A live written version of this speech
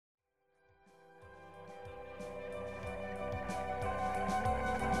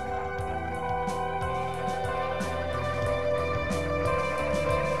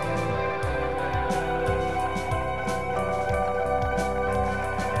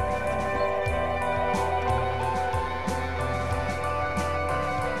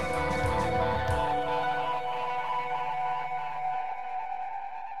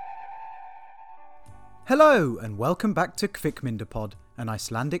Hello and welcome back to Kvikmyndapod, an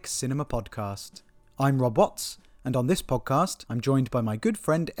Icelandic cinema podcast. I'm Rob Watts, and on this podcast I'm joined by my good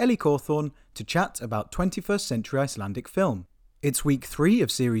friend Ellie Cawthorne to chat about 21st century Icelandic film. It's week 3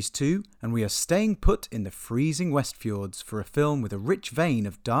 of series 2 and we are staying put in the freezing Westfjords for a film with a rich vein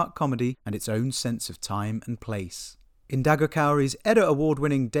of dark comedy and its own sense of time and place. In Dagur Kauri's Edda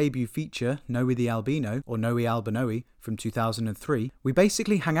Award-winning debut feature, Nói the Albino, or Nói Albinói, from 2003, we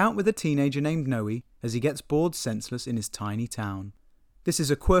basically hang out with a teenager named Nói as he gets bored senseless in his tiny town. This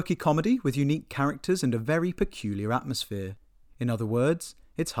is a quirky comedy with unique characters and a very peculiar atmosphere. In other words,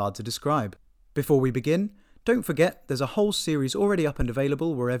 it's hard to describe. Before we begin, don't forget there's a whole series already up and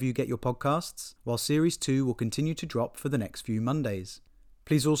available wherever you get your podcasts, while Series 2 will continue to drop for the next few Mondays.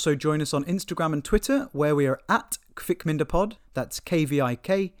 Please also join us on Instagram and Twitter, where we are at Kvikmyndapod, that's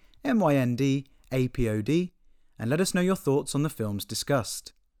KVIKMYNDAPOD, and let us know your thoughts on the films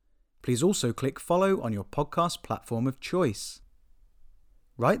discussed. Please also click follow on your podcast platform of choice.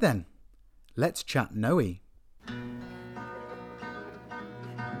 Right then, let's chat Nói.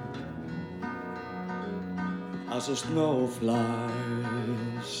 As a snow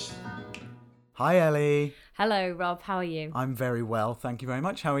flies. Hi Ellie. Hello Rob, how are you? I'm very well, thank you very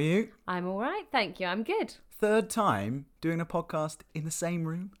much. How are you? I'm alright, thank you, I'm good. Third time doing a podcast in the same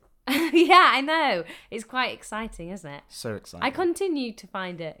room. Yeah, I know. It's quite exciting, isn't it? So exciting. I continue to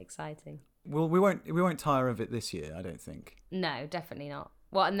find it exciting. Well, we won't tire of it this year, I don't think. No, definitely not.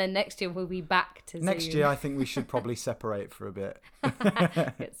 Well, and then next year we'll be back to Next Zoom. year I think we should probably separate for a bit.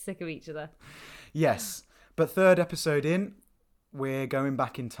 Get sick of each other. Yes, but third episode in, we're going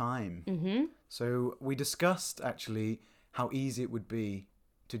back in time. Mm-hmm. So we discussed actually how easy it would be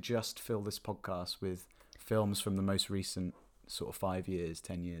to just fill this podcast with films from the most recent sort of 5 years,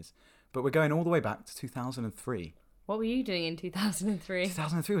 10 years. But we're going all the way back to 2003. What were you doing in 2003?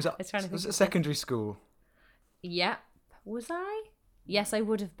 2003 was at secondary school. Yep. Was I? Yes, I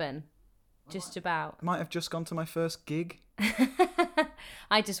would have been. Just about. Might have just gone to my first gig.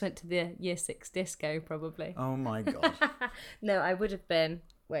 I just went to the year 6 disco, probably. Oh my God. No, I would have been.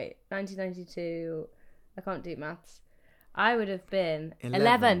 Wait, 1992. I can't do maths. I would have been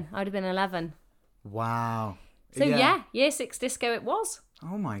 11. I would have been 11. Wow. So yeah, year 6 disco it was.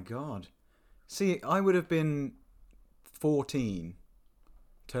 Oh my God. See, I would have been 14,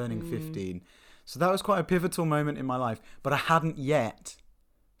 turning 15. So that was quite a pivotal moment in my life. But I hadn't yet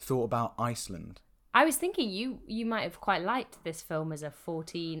thought about Iceland. I was thinking you might have quite liked this film as a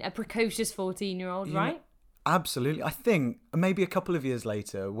precocious 14-year-old, right? Absolutely. I think maybe a couple of years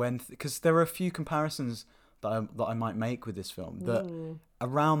later, because there are a few comparisons that I might make with this film that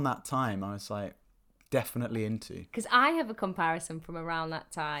around that time I was like definitely into. Because I have a comparison from around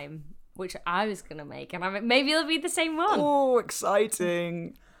that time which I was going to make, and maybe it'll be the same one. Oh,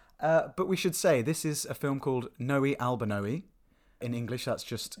 exciting. But we should say this is a film called Nói Albinói. In English, that's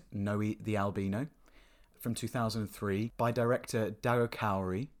just Nói the Albino, from 2003 by director Dagur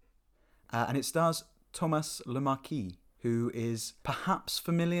Kauri. And it stars Thomas Lemarquis, who is perhaps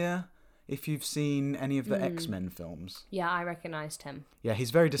familiar if you've seen any of the X-Men films. Yeah, I recognised him. Yeah,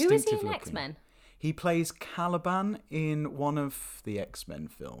 he's very distinctive looking. Who is he in X-Men? He plays Caliban in one of the X-Men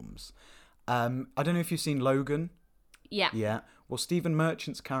films. I don't know if you've seen Logan. Yeah. Yeah. Well, Stephen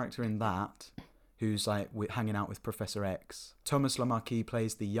Merchant's character in that, who's like hanging out with Professor X. Thomas Lemarquis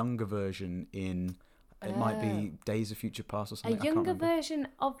plays the younger version in, it might be Days of Future Past or something. A younger version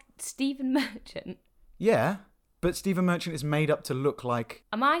of Stephen Merchant? Yeah, but Stephen Merchant is made up to look like...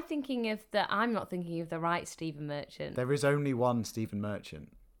 I'm not thinking of the right Stephen Merchant. There is only one Stephen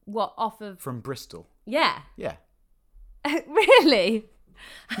Merchant. What, off of... From Bristol. Yeah. Yeah. Really?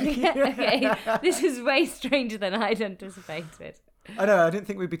 Okay, this is way stranger than I'd anticipated. I know, I didn't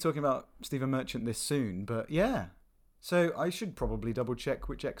think we'd be talking about Stephen Merchant this soon, but yeah. So I should probably double check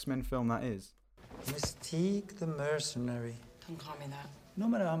which X-Men film that is. Mystique the Mercenary. Don't call me that. No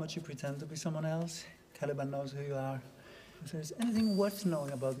matter how much you pretend to be someone else, Caliban knows who you are. If there's anything worth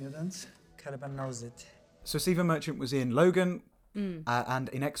knowing about mutants, Caliban knows it. So Stephen Merchant was in Logan and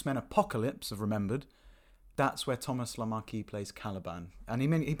in X-Men Apocalypse, I've remembered. That's where Thomas Lemarquis plays Caliban. And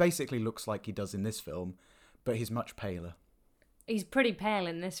he basically looks like he does in this film, but he's much paler. He's pretty pale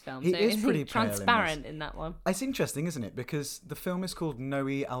in this film. He is pretty pale transparent in that one. It's interesting, isn't it? Because the film is called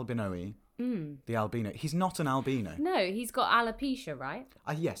Nói Albinói, the albino. He's not an albino. No, he's got alopecia, right?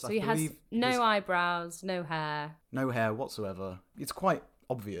 Yes, so I he believe has no eyebrows, no hair. No hair whatsoever. It's quite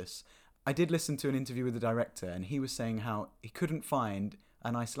obvious. I did listen to an interview with the director, and he was saying how he couldn't find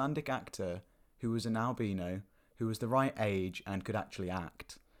an Icelandic actor who was an albino, who was the right age and could actually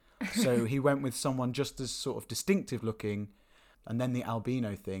act. So he went with someone just as sort of distinctive looking, and then the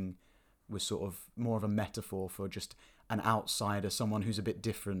albino thing was sort of more of a metaphor for just an outsider, someone who's a bit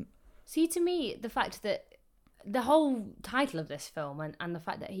different. See, to me, the fact that the whole title of this film and the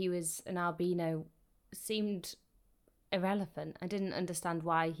fact that he was an albino seemed irrelevant. I didn't understand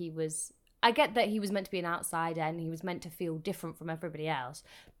why he was... I get that he was meant to be an outsider and he was meant to feel different from everybody else,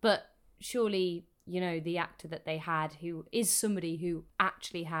 but surely, you know, the actor that they had, who is somebody who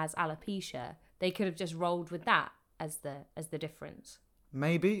actually has alopecia, they could have just rolled with that as the difference.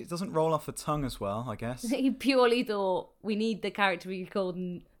 Maybe. It doesn't roll off the tongue as well, I guess. He purely thought, we need the character to be called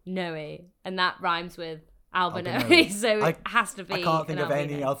Noe, and that rhymes with albino, so it has to be. I can't think of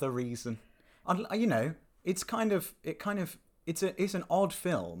albino. any other reason. You know, it's an odd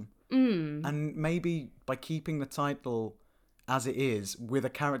film, and maybe by keeping the title as it is with a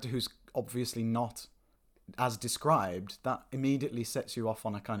character who's obviously not as described, that immediately sets you off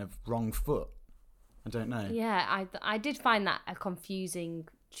on a kind of wrong foot. I don't know. Yeah, I did find that a confusing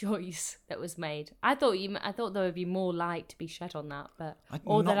choice that was made. I thought there would be more light to be shed on that, but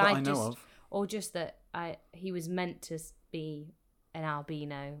just that he was meant to be an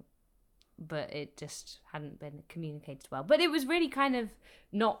albino, but it just hadn't been communicated well. But it was really kind of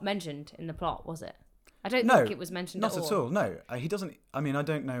not mentioned in the plot, was it? I don't think it was mentioned at all. Not at all. No, he doesn't. I mean, I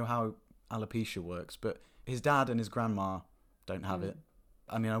don't know how alopecia works, but his dad and his grandma don't have it.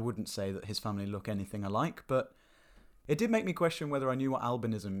 I mean, I wouldn't say that his family look anything alike, but it did make me question whether I knew what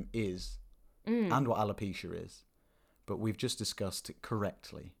albinism is and what alopecia is. But we've just discussed it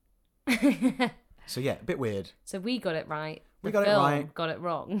correctly. So yeah, a bit weird. So we got it right. We got it right. Got it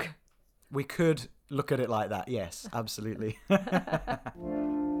wrong. We could look at it like that. Yes, absolutely.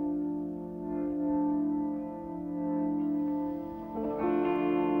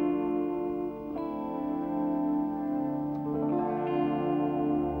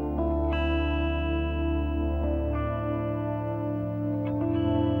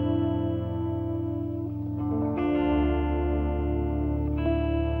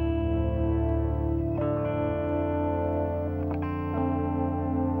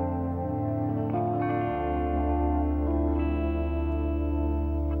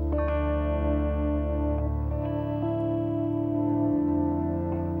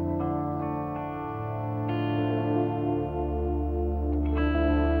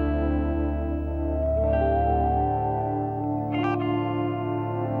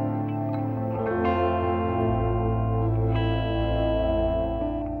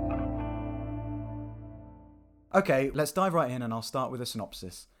 Okay, let's dive right in and I'll start with a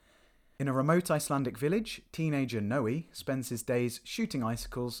synopsis. In a remote Icelandic village, teenager Noe spends his days shooting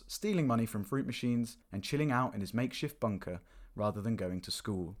icicles, stealing money from fruit machines, and chilling out in his makeshift bunker rather than going to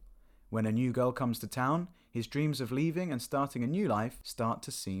school. When a new girl comes to town, his dreams of leaving and starting a new life start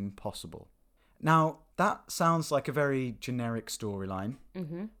to seem possible. Now, that sounds like a very generic storyline,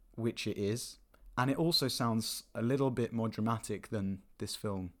 which it is, and it also sounds a little bit more dramatic than this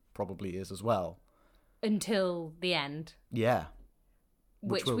film probably is as well. Until the end. Yeah.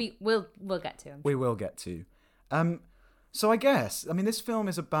 Which we'll get to. We will get to. So I guess, I mean, this film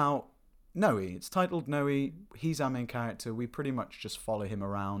is about Noe. It's titled Noe. He's our main character. We pretty much just follow him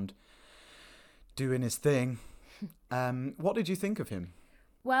around doing his thing. What did you think of him?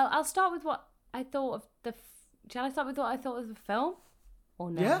 Well, I'll start with what I thought of the... Shall I start with what I thought of the film? Or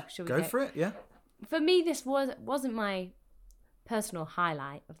no? Yeah, go for it, yeah. For me, this wasn't my personal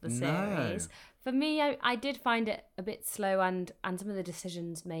highlight of the series. No. For me, I did find it a bit slow and some of the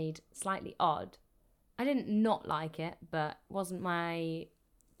decisions made slightly odd. I didn't not like it, but wasn't my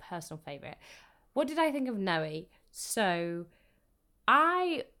personal favourite. What did I think of Noe? So,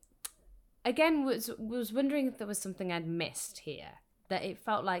 I, again, was wondering if there was something I'd missed here. That it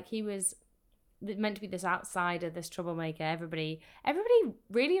felt like he was meant to be this outsider, this troublemaker. Everybody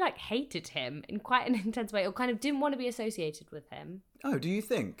really like hated him in quite an intense way, or kind of didn't want to be associated with him. Oh, do you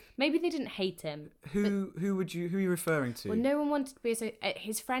think? Maybe they didn't hate him. Who are you referring to? Well, no one wanted to be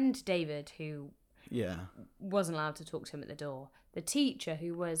his friend David, who wasn't allowed to talk to him at the door. The teacher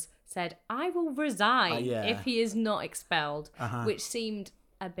who said, "I will resign if he is not expelled," which seemed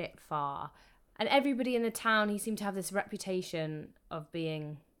a bit far. And everybody in the town, he seemed to have this reputation of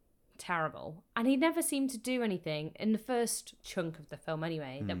being terrible, and he never seemed to do anything in the first chunk of the film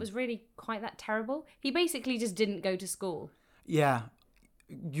anyway that was really quite that terrible. He basically just didn't go to school. Yeah,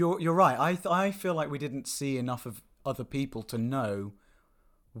 you're right. I feel like we didn't see enough of other people to know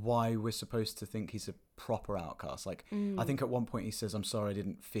why we're supposed to think he's a proper outcast. Like, I think at one point he says, "I'm sorry I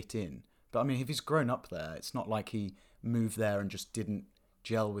didn't fit in," but I mean, if he's grown up there, it's not like he moved there and just didn't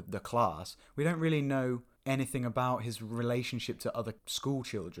gel with the class. We don't really know anything about his relationship to other school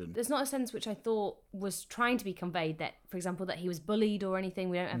children. There's not a sense which I thought was trying to be conveyed that, for example, that he was bullied or anything.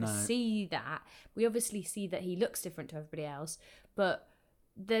 We don't ever see that. We obviously see that he looks different to everybody else, but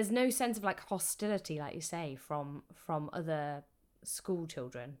there's no sense of like hostility, like you say, from other school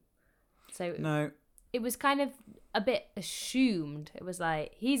children. So No. it was kind of a bit assumed. It was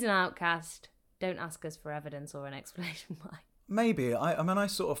like, he's an outcast. Don't ask us for evidence or an explanation why. Maybe. I mean, I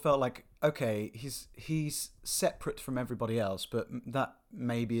sort of felt like, okay, he's separate from everybody else, but that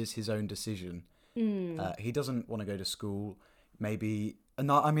maybe is his own decision. He doesn't want to go to school. Maybe, a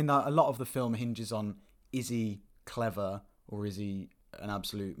lot of the film hinges on, is he clever or is he an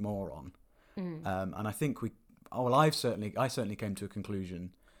absolute moron? And I think I certainly came to a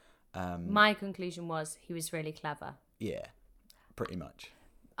conclusion. My conclusion was he was really clever. Yeah, pretty much.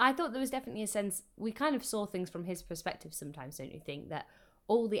 I thought there was definitely a sense, we kind of saw things from his perspective sometimes, don't you think? That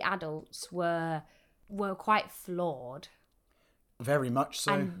all the adults were quite flawed. Very much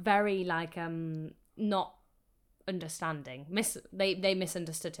so. And very, like, not understanding. They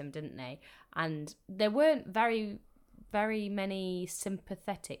misunderstood him, didn't they? And there weren't very, very many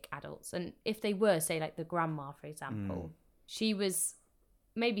sympathetic adults. And if they were, say, like the grandma, for example, she was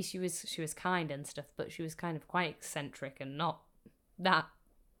kind and stuff, but she was kind of quite eccentric and not that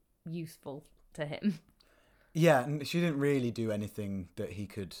useful to him. Yeah, and she didn't really do anything that he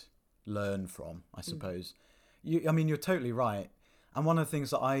could learn from, I suppose. You're totally right. And one of the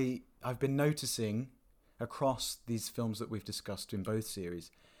things that I've been noticing across these films that we've discussed in both series,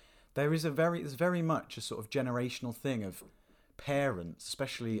 there's very much a sort of generational thing of parents,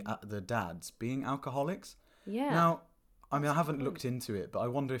 especially the dads, being alcoholics. Yeah. Now, I haven't looked into it, but I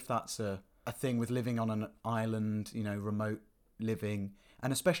wonder if that's a thing with living on an island, remote living.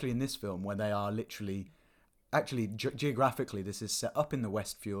 And especially in this film, where they are geographically, this is set up in the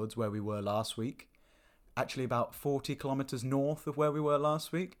West Fjords, where we were last week. Actually, about 40 kilometres north of where we were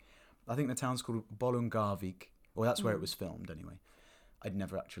last week. I think the town's called Bolungarvik. Well, that's where it was filmed, anyway. They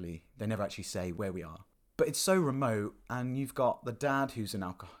never actually say where we are. But it's so remote, and you've got the dad who's an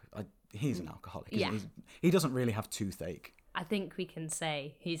alcoholic. He's an alcoholic. Yeah. He doesn't really have toothache. I think we can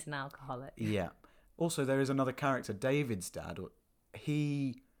say he's an alcoholic. Yeah. Also, there is another character, David's dad.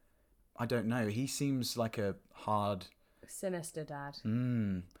 I don't know, he seems like a hard... Sinister dad.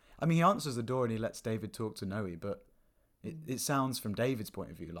 He answers the door and he lets David talk to Noe, but it sounds from David's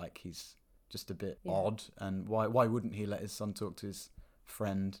point of view like he's just a bit odd, and why wouldn't he let his son talk to his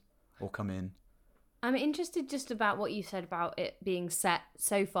friend or come in? I'm interested just about what you said about it being set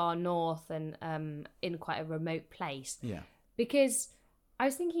so far north and in quite a remote place. Yeah. Because I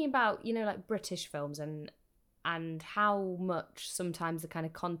was thinking about, like British films and how much sometimes the kind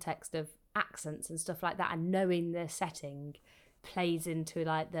of context of accents and stuff like that and knowing the setting plays into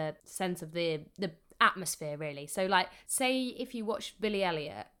like the sense of the atmosphere, really. So like, say if you watch Billy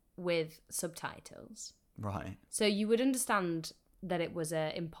Elliot with subtitles, right, so you would understand that it was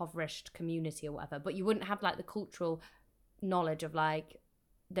a impoverished community or whatever, but you wouldn't have like the cultural knowledge of like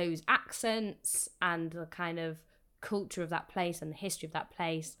those accents and the kind of culture of that place and the history of that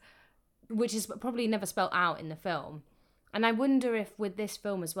place, which is probably never spelt out in the film. And I wonder if with this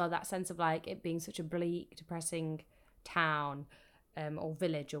film as well, that sense of like it being such a bleak, depressing town or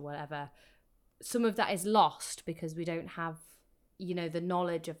village or whatever, some of that is lost because we don't have, the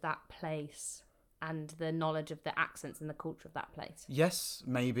knowledge of that place and the knowledge of the accents and the culture of that place. Yes,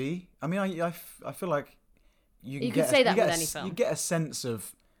 maybe. I feel like you could say that with any film. You get a sense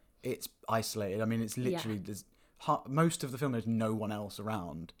of it's isolated. It's literally there's most of the film there's no one else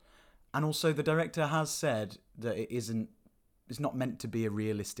around. And also the director has said that it's not meant to be a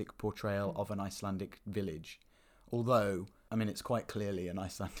realistic portrayal of an Icelandic village. Although, it's quite clearly an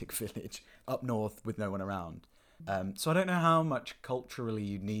Icelandic village up north with no one around. So I don't know how much culturally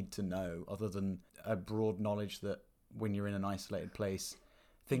you need to know other than a broad knowledge that when you're in an isolated place,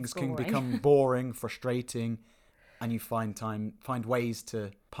 things can become boring, frustrating, and you find ways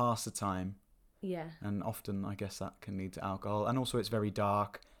to pass the time. Yeah. And often, I guess, that can lead to alcohol. And also it's very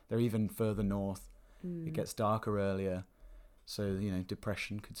dark. They're even further north. It gets darker earlier. So,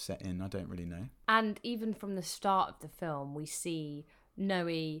 depression could set in. I don't really know. And even from the start of the film, we see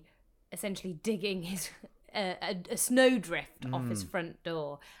Noe essentially digging his a snowdrift off his front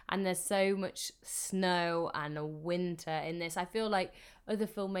door. And there's so much snow and winter in this. I feel like other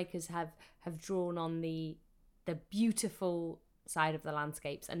filmmakers have drawn on the beautiful side of the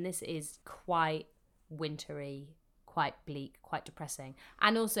landscapes. And this is quite wintry, quite bleak, quite depressing.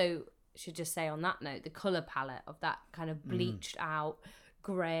 And also, should just say on that note, the colour palette of that kind of bleached out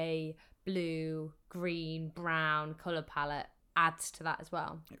grey, blue, green, brown colour palette adds to that as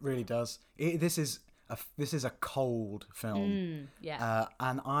well. It really does. This is this is a cold film. Yeah.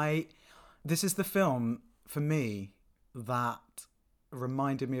 This is the film for me that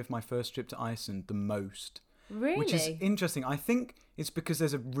reminded me of my first trip to Iceland the most. Really? Which is interesting. I think it's because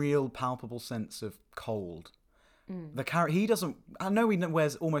there's a real palpable sense of cold. The character, I know he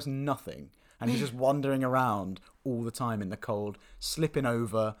wears almost nothing, and he's just wandering around all the time in the cold, slipping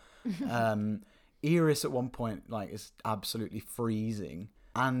over. Iris at one point is absolutely freezing,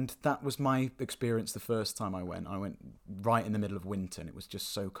 and that was my experience the first time I went. I went right in the middle of winter, and it was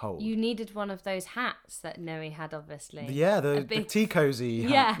just so cold. You needed one of those hats that Noe had, obviously. Yeah, the tea cozy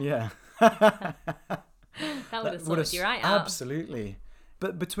hat. Yeah. Yeah. That would have sorted you right out. Absolutely.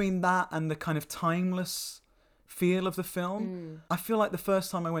 But between that and the kind of timeless feel of the film, I feel like the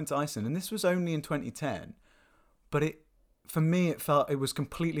first time I went to Iceland, and this was only in 2010, but for me it was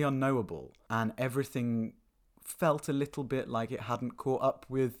completely unknowable, and everything felt a little bit like it hadn't caught up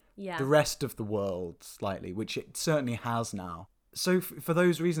with the rest of the world slightly, which it certainly has now. So for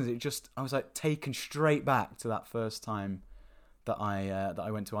those reasons, I was taken straight back to that first time that I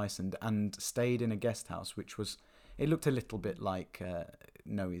went to Iceland and stayed in a guest house, it looked a little bit like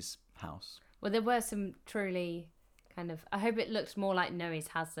Noe's house. Well, there were some truly kind of... I hope it looked more like Noe's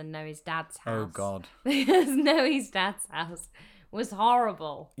house than Noe's dad's house. Oh, God. Because Noe's dad's house was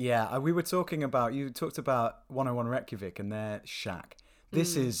horrible. Yeah, you talked about 101 Reykjavik and their shack.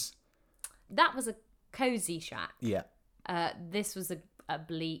 This is... That was a cosy shack. Yeah. This was a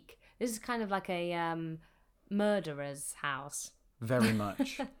bleak... This is kind of like a murderer's house. Very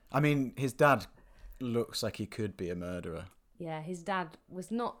much. I mean, his dad looks like he could be a murderer. Yeah, his dad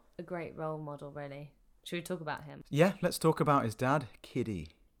was not a great role model, really. Should we talk about him? Yeah, let's talk about his dad, Kiddy.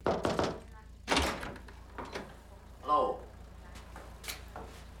 Halló.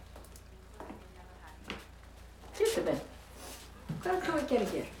 Sýttu minn, hvað er þú að gera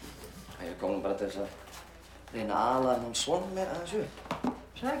hér? Ég kom bara til þess að reyna að ala hann svon mér aðeins upp.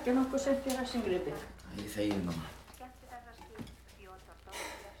 Sækja nokkuð sem fyrir ræsingripi. Ég þegið, mamma.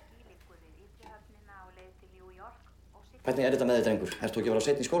 Hvernig er þetta með þig, drengur? Ertu ekki að vera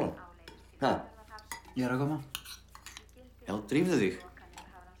seinn í skólann? Ha? Ég að koma. Já, drífðu þig.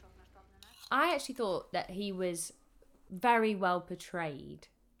 I actually thought that he was very well portrayed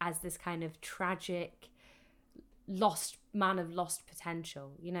as this kind of tragic, lost man of lost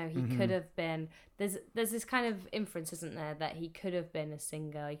potential. You know, he could have been... There's this kind of inference, isn't there, that he could have been a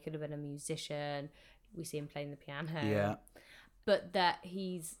singer, he could have been a musician. We see him playing the piano. Yeah. But that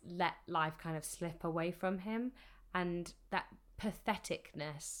he's let life kind of slip away from him. And that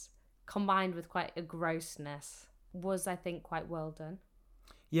patheticness, combined with quite a grossness, was, I think, quite well done.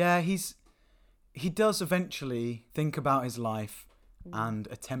 Yeah, he does eventually think about his life and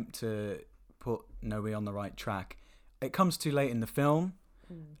attempt to put Noe on the right track. It comes too late in the film.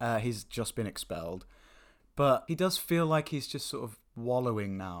 He's just been expelled. But he does feel like he's just sort of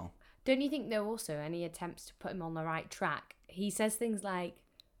wallowing now. Don't you think there are also any attempts to put him on the right track? He says things like,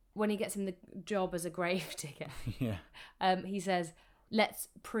 when he gets him the job as a grave digger, he says, let's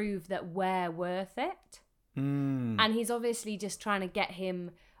prove that we're worth it. And he's obviously just trying to get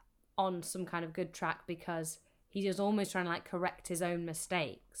him on some kind of good track because he's just almost trying to correct his own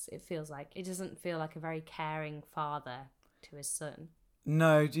mistakes. It feels like it doesn't feel like a very caring father to his son.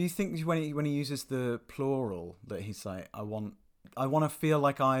 No, do you think when he uses the plural that he's like, I want to feel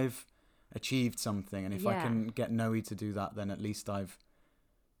like I've achieved something, and if I can get Noe to do that, then at least I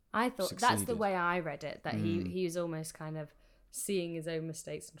thought succeeded. That's the way I read it, that he was almost kind of seeing his own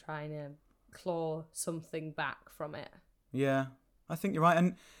mistakes and trying to claw something back from it. Yeah, I think you're right.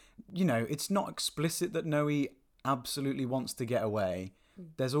 And, you know, it's not explicit that Noe absolutely wants to get away.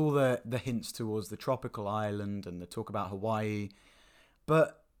 There's all the hints towards the tropical island and the talk about Hawaii.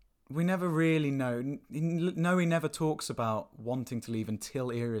 But we never really know. Noe never talks about wanting to leave until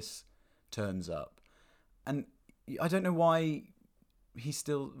Iris turns up. And I don't know why... He's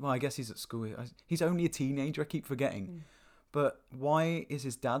still... Well, I guess he's at school. He's only a teenager, I keep forgetting. But why is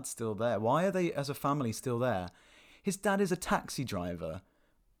his dad still there? Why are they, as a family, still there? His dad is a taxi driver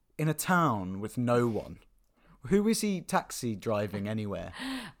in a town with no one. Who is he taxi driving anywhere?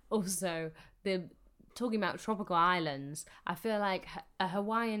 Also, talking about tropical islands, I feel like a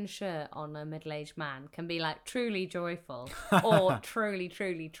Hawaiian shirt on a middle-aged man can be truly joyful or truly,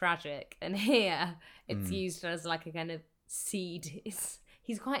 truly tragic. And here, it's used as a kind of seed.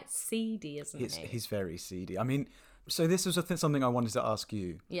 He's quite seedy, isn't he? He's very seedy. I mean, so this was something I wanted to ask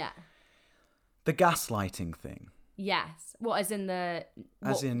you. Yeah. The gaslighting thing. Yes. What, as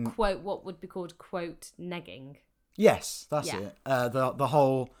in quote, what would be called, quote, negging? Yes, that's it. The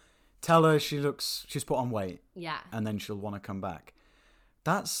whole, tell her she's put on weight. Yeah. And then she'll want to come back.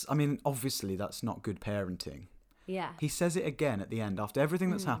 obviously that's not good parenting. Yeah. He says it again at the end. After everything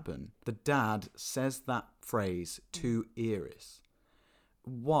that's happened, the dad says that phrase to Iris.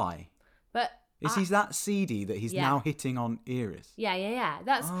 Why? But Is he that seedy that he's now hitting on Iris? Yeah.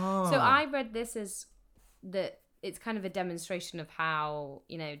 That's so I read this as that it's kind of a demonstration of how,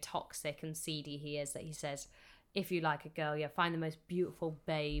 toxic and seedy he is, that he says, if you like a girl, find the most beautiful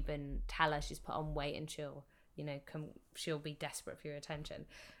babe and tell her she's put on weight and she'll be desperate for your attention.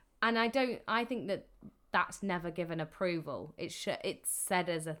 And I think that that's never given approval. It's said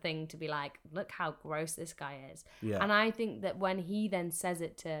as a thing to be like, look how gross this guy is. Yeah. And I think that when he then says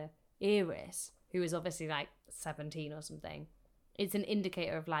it to Iris, who is obviously like 17 or something, it's an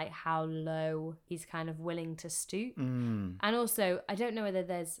indicator of like how low he's kind of willing to stoop. And also, I don't know whether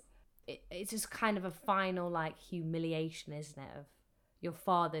it's just kind of a final like humiliation, isn't it, of your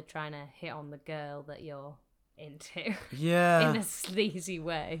father trying to hit on the girl that you're into. Yeah. In a sleazy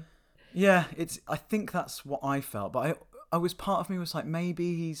way. Yeah, I think that's what I felt, but I was, part of me was like,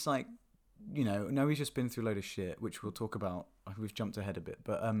 maybe he's like, he's just been through a load of shit, which we'll talk about. We've jumped ahead a bit,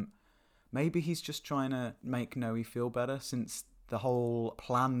 but maybe he's just trying to make Noe feel better since the whole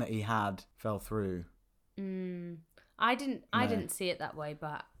plan that he had fell through. I didn't see it that way,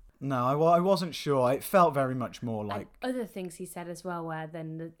 but no, I wasn't sure. It felt very much more like other things he said as well, where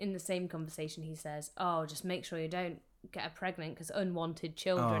then in the same conversation he says, "Oh, just make sure you don't get her pregnant because unwanted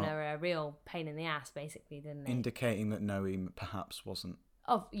children are a real pain in the ass," basically, didn't he? Indicating that Noe perhaps wasn't.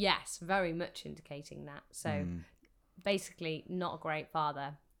 Oh, yes, very much indicating that. So basically, not a great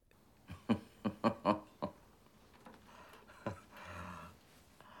father.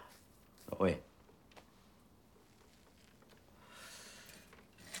 Oi.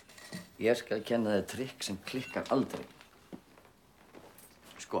 Ég skal kenna þér trikk sem klikkar aldrei.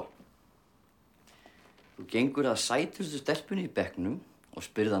 Sko. Þú gengur að sætustu stelpunni í bekknum og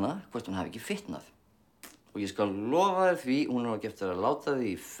spyrð hana hvort hún hafi ekki fitnað. Og ég skal lofa þér því hún á ekki eftir að láta þig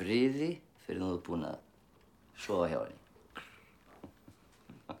í friði fyrir þú ert búin að sofa hjá henni.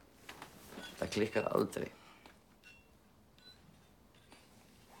 Það klikkar aldrei.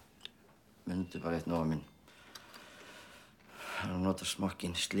 Mundu bara eitt, Nóa minn. Að nota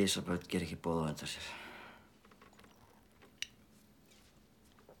smokkinn, slysabörn ger ekki boð á undan sér.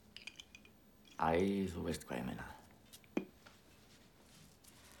 Æ, þú veist hvað ég meina.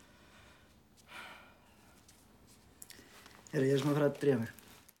 Ég sem að fara að drífa mig.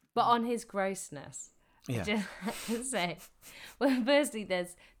 But on his grossness, I just have to say, well, firstly,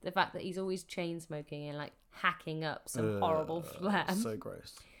 there's the fact that he's always chain smoking and like hacking up some horrible phlegm. So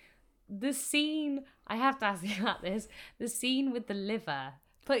gross. The scene, I have to ask you about this, the scene with the liver,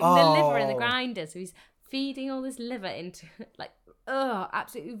 putting the liver in the grinder, so he's feeding all this liver into, like,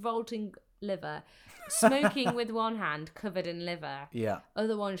 absolutely revolting liver, smoking with one hand, covered in liver,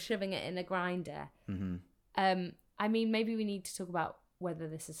 other one shoving it in a grinder. I mean, maybe we need to talk about whether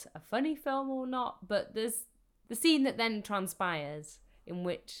this is a funny film or not, but there's the scene that then transpires in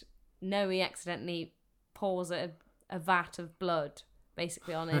which Noe accidentally pours a vat of blood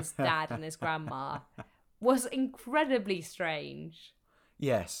basically on his dad and his grandma was incredibly strange.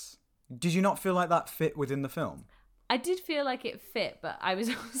 Yes. Did you not feel like that fit within the film? I did feel like it fit, but I was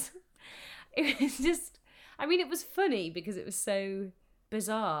also... It was just... I mean, it was funny because it was so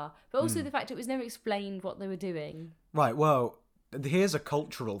bizarre, but also the fact it was never explained what they were doing. Right, well, here's a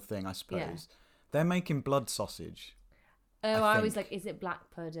cultural thing, I suppose. Yeah. They're making blood sausage. Oh, I was like, is it black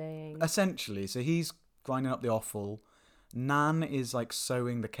pudding? Essentially. So he's grinding up the offal. Nan is like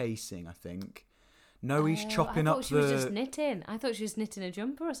sewing the casing, I think. Noe's chopping up the... I thought she was just knitting. I thought she was knitting a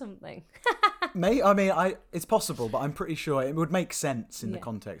jumper or something. It's possible, but I'm pretty sure it would make sense in the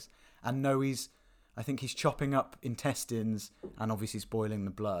context. And Noe's... I think he's chopping up intestines and obviously spoiling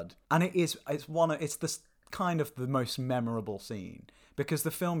the blood. And it's the kind of the most memorable scene because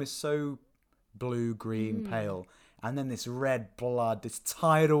the film is so blue, green, pale, and then this red blood, this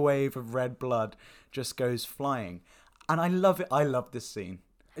tidal wave of red blood just goes flying. And I love it. I love this scene.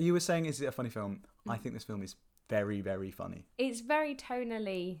 You were saying, is it a funny film? I think this film is very, very funny. It's very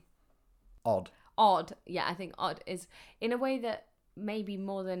tonally... Odd. Yeah, I think odd is in a way that maybe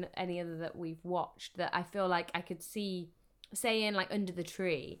more than any other that we've watched, that I feel like I could see, say in like Under the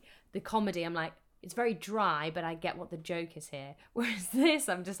Tree, the comedy, I'm like, it's very dry, but I get what the joke is here. Whereas this,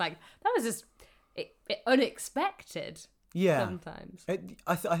 I'm just like, that was just unexpected. Yeah. Sometimes.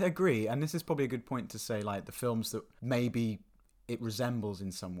 I agree. And this is probably a good point to say, like, the films that maybe it resembles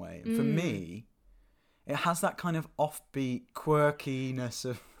in some way. And for me, it has that kind of offbeat quirkiness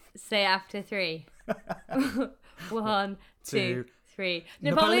of... Say after 3. 1, 2, 3.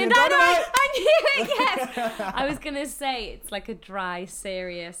 Napoleon Dynamite! I Yes. I was going to say it's like a dry,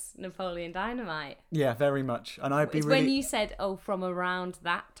 serious Napoleon Dynamite. Yeah, very much. And I'd be It's really... when you said, from around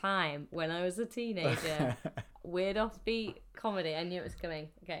that time, when I was a teenager, weird offbeat comedy. I knew it was coming.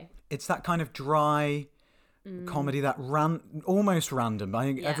 Okay. It's that kind of dry comedy, that almost random. I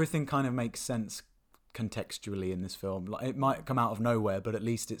think everything kind of makes sense contextually in this film. Like, it might come out of nowhere, but at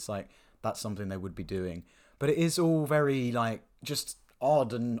least it's like that's something they would be doing. But it is all very like just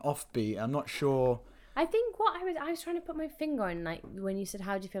odd and offbeat. I'm not sure. I think what I was trying to put my finger on, like when you said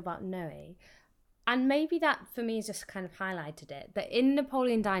how do you feel about Noe, and maybe that for me has just kind of highlighted it. That in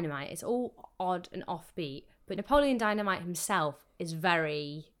Napoleon Dynamite, it's all odd and offbeat, but Napoleon Dynamite himself is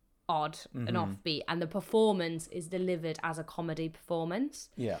very odd and offbeat, and the performance is delivered as a comedy performance.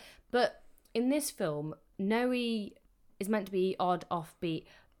 Yeah. But in this film, Noe is meant to be odd, offbeat,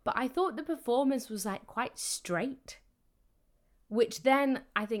 but I thought the performance was like quite straight, which then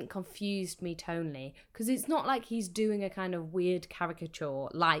I think confused me tonally, because it's not like he's doing a kind of weird caricature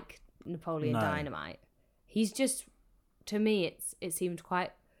like Napoleon Dynamite. He's just, to me, it seemed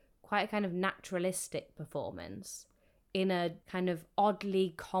quite a kind of naturalistic performance in a kind of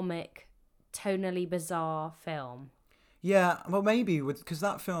oddly comic, tonally bizarre film. Yeah, well, maybe because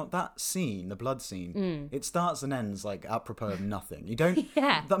that scene, the blood scene, it starts and ends like apropos of nothing. You don't.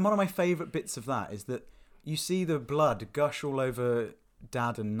 Yeah. One of my favourite bits of that is that you see the blood gush all over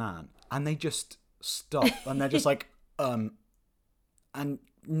Dad and Nan, and they just stop, and they're just like, and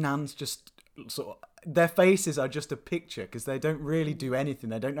Nan's just sort of, their faces are just a picture because they don't really do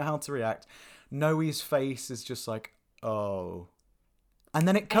anything. They don't know how to react. Noe's face is just like, oh. And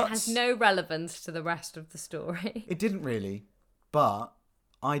then it cuts. It has no relevance to the rest of the story. It didn't really, but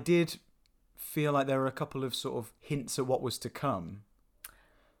I did feel like there were a couple of sort of hints at what was to come.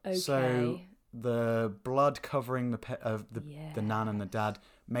 Okay. So the blood covering the Nan and the Dad,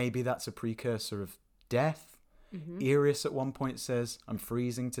 maybe that's a precursor of death. Iris at one point says, "I'm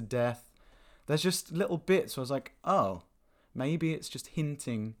freezing to death." There's just little bits. So I was like, oh, maybe it's just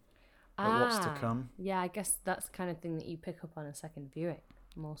hinting at what's to come. Yeah, I guess that's the kind of thing that you pick up on a second viewing,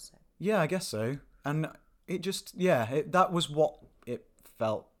 more so. Yeah, I guess so. And it just, that was what it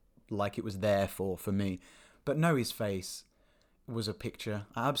felt like it was there for me. But Noe's face was a picture.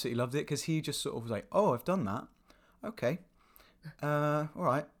 I absolutely loved it because he just sort of was like, oh, I've done that. Okay. All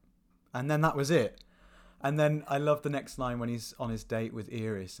right. And then that was it. And then I love the next line when he's on his date with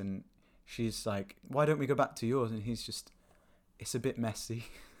Iris and she's like, why don't we go back to yours? And he's just, it's a bit messy.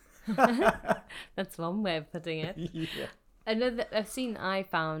 That's one way of putting it. Yeah. Another scene I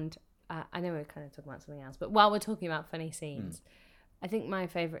found, I know we're kind of talking about something else, but while we're talking about funny scenes, I think my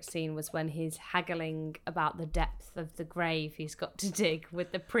favourite scene was when he's haggling about the depth of the grave he's got to dig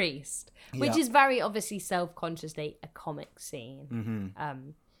with the priest, which is very obviously self-consciously a comic scene,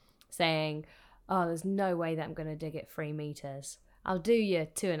 saying, oh, there's no way that I'm going to dig it 3 meters. I'll do you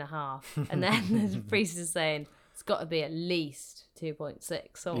 2.5. And then the priest is saying, it's got to be at least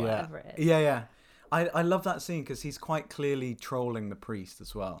 2.6 or whatever it is. Yeah. I love that scene because he's quite clearly trolling the priest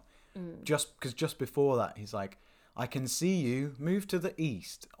as well. Just before that, he's like, I can see you, move to the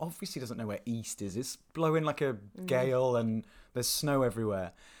east. Obviously he doesn't know where east is. It's blowing like a gale and there's snow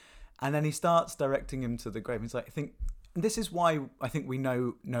everywhere. And then he starts directing him to the grave. He's like, this is why I think we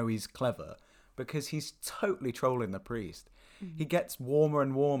know he's clever, because he's totally trolling the priest. He gets warmer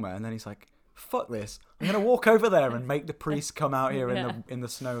and warmer and then he's like, fuck this, I'm going to walk over there and make the priest come out here in the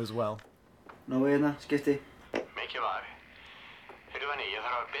snow as well. Nói hérna, skipti. Mikið var. Heyrðu Venni, ég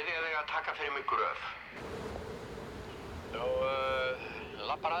þarf að biðja þig að taka fyrir mig gröf. Þú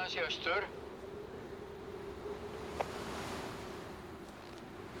lappar aðeins í austur.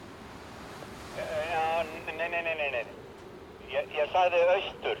 Já, nei. Ég sagði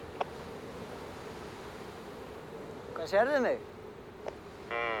austur. Hvað sérðu mig?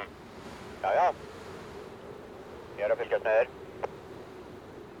 Já. Ég að fylgjast með þér.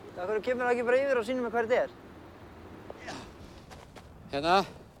 Það hverju kemur ekki bara yfir og sýnir mig hvað þetta er? Hérna,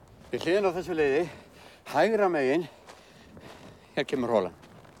 við hliðin á þessu leiði, hægra megin, hér kemur holan.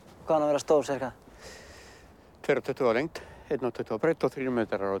 Hvað hann að vera stór, cirka? 2,20 á lengd, 1,20 á breidd og 3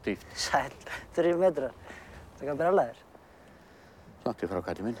 metrar á dýpt. Sæll, 3 metrar. Það kann brjálæðir. Langt í frá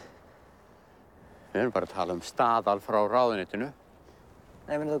kallinn minn. Við erum bara að tala staðal frá ráðuneytinu.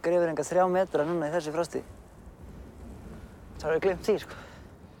 Nei, þú grefur enga 3 metra núna í þessu frosti. Það er glimt því, sko.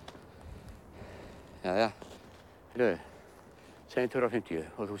 Já. Heyrðu, segjum 2,50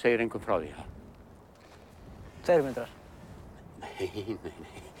 og þú segir engum frá því. 2 metrar. Nei.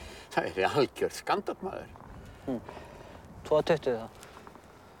 Það er algjört skandall, maður. 2,20 þá.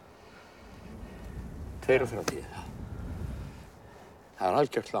 2,30, já. Það er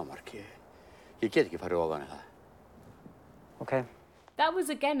algjört lágmark. Ég get ekki farið ofan í það. Okay. That was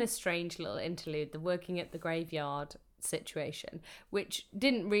again a strange little interlude, the working at the graveyard situation, which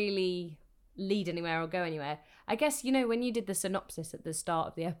didn't really lead anywhere or go anywhere. I guess, you know, when you did the synopsis at the start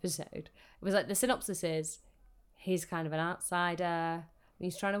of the episode, it was like the synopsis is he's kind of an outsider and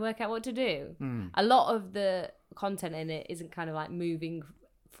he's trying to work out what to do. A lot of the content in it isn't kind of like moving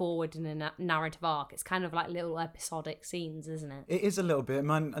forward in a narrative arc. It's kind of like little episodic scenes, isn't it? It is a little bit,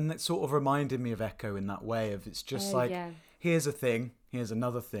 man, and it sort of reminded me of Echo in that way. Of it's just like, yeah. Here's a thing, here's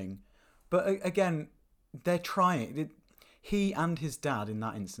another thing. But again, they're trying. He and his dad, in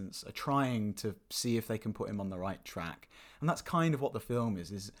that instance, are trying to see if they can put him on the right track, and that's kind of what the film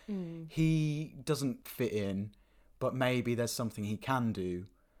is. He doesn't fit in, but maybe there's something he can do.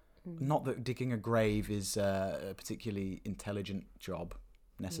 Not that digging a grave is a particularly intelligent job,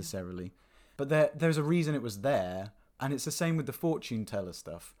 necessarily. But there's a reason it was there, and it's the same with the fortune teller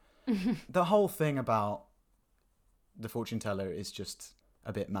stuff. The whole thing about the fortune teller is just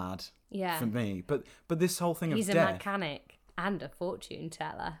a bit mad for me. But this whole thing He's of a death... mechanic and a fortune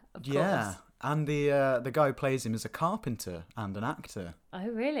teller, of Yeah, course. and the guy who plays him is a carpenter and an actor. Oh,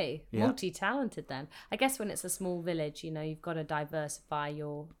 really? Yeah. Multi-talented then. I guess when it's a small village, you know, you've got to diversify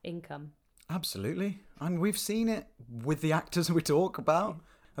your income. Absolutely. And we've seen it with the actors we talk about.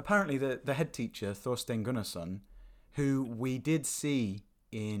 Apparently the head teacher, Thorstein Gunnarsson, who we did see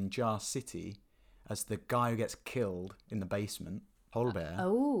in Jar City as the guy who gets killed in the basement, Holbear.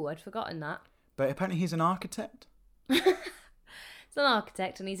 Oh, I'd forgotten that. But apparently he's an architect. He's an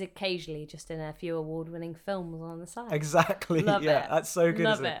architect and he's occasionally just in a few award-winning films on the side. Exactly. Love yeah, it. that's so good.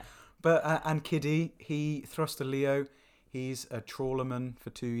 Love isn't it. But and Kiddy, Thruster Leo, he's a trawlerman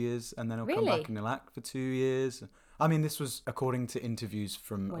for 2 years, and then he'll come Really? back and he'll act for 2 years. I mean, this was according to interviews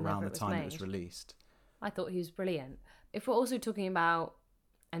from Whenever around the it was time it was made. released. I thought he was brilliant. If we're also talking about,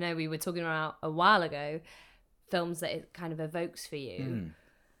 I know we were talking about a while ago, films that it kind of evokes for you.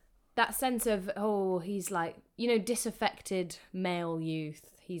 That sense of, oh, he's like, you know, disaffected male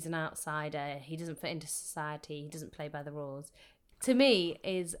youth. He's an outsider. He doesn't fit into society. He doesn't play by the rules. To me,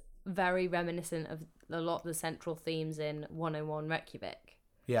 is very reminiscent of a lot of the central themes in 101 Reykjavik.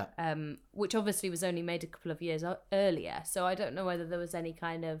 Yeah. Which obviously was only made a couple of years earlier. So I don't know whether there was any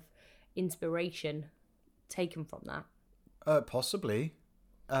kind of inspiration taken from that. Possibly.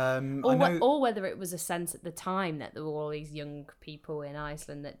 I know... Or whether it was a sense at the time that there were all these young people in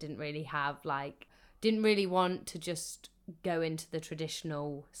Iceland that didn't really want to just go into the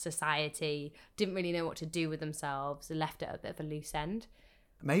traditional society, didn't really know what to do with themselves, left it at a bit of a loose end.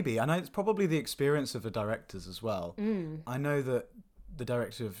 Maybe. I know it's probably the experience of the directors as well. I know that the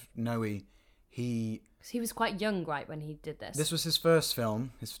director of Noe, he was quite young, right, when he did this. This was his first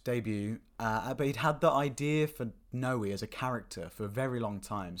film, his debut, but he'd had the idea for Noe as a character for a very long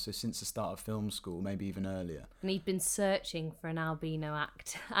time, so since the start of film school, maybe even earlier. And he'd been searching for an albino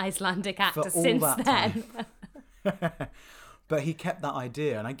Icelandic actor For all since that then. But he kept that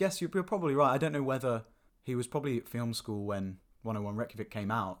idea, and I guess you're probably right. I don't know whether he was probably at film school when 101 Reykjavik came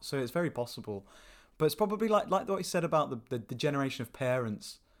out, so it's very possible. But it's probably like what he said about the generation of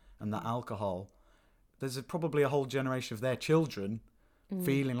parents and the alcohol. There's probably a whole generation of their children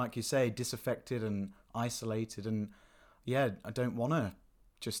feeling, like you say, disaffected and isolated. And yeah, I don't want to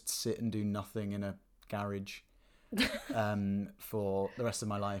just sit and do nothing in a garage for the rest of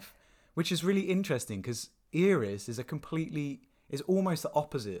my life. Which is really interesting because Iris is almost the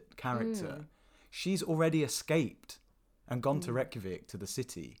opposite character. She's already escaped and gone to Reykjavik, to the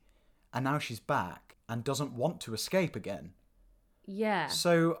city. And now she's back and doesn't want to escape again. Yeah.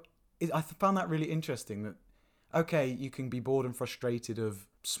 So I found that really interesting that, okay, you can be bored and frustrated of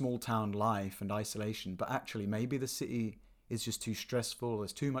small town life and isolation, but actually maybe the city is just too stressful,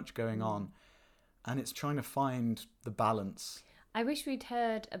 there's too much going on, and it's trying to find the balance. I wish we'd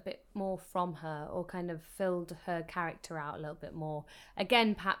heard a bit more from her or kind of filled her character out a little bit more.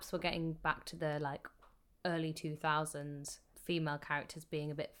 Again, perhaps we're getting back to the like early 2000s female characters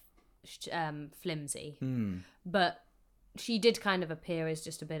being a bit flimsy. But she did kind of appear as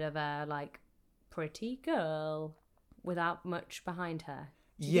just a bit of a like pretty girl without much behind her.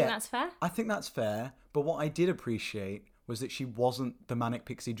 Do you think that's fair? I think that's fair, but what I did appreciate was that she wasn't the manic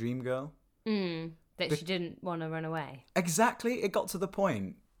pixie dream girl. That she didn't want to run away. Exactly, it got to the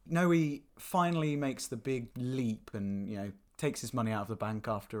point. Noe finally makes the big leap and, you know, takes his money out of the bank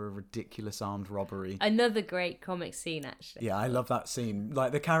after a ridiculous armed robbery. Another great comic scene, actually. Yeah, I love that scene.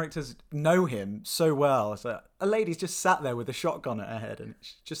 Like, the characters know him so well. It's like, a lady's just sat there with a shotgun at her head and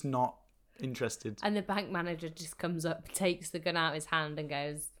she's just not interested. And the bank manager just comes up, takes the gun out of his hand and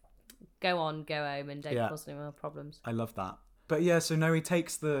goes, go on, go home and don't cause any more problems. I love that. But yeah, so no, he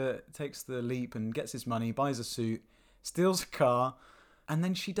takes the leap and gets his money, buys a suit, steals a car, and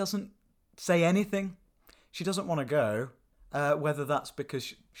then she doesn't say anything. She doesn't want to go. Whether that's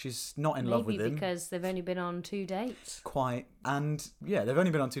because she's not in love with him. Maybe because they've only been on 2 dates. Quite. And yeah, they've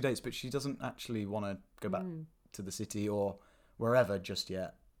only been on 2 dates, but she doesn't actually want to go back to the city or wherever just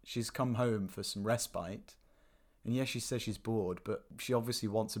yet. She's come home for some respite. And yeah, she says she's bored, but she obviously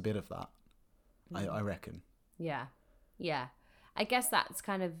wants a bit of that, I reckon. Yeah. Yeah. I guess that's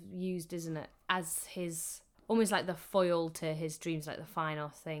kind of used, isn't it, as his, almost like the foil to his dreams, like the final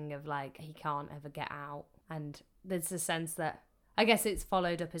thing of like, he can't ever get out. And there's a sense that, I guess it's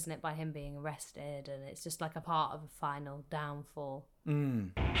followed up, isn't it, by him being arrested, and it's just like a part of a final downfall.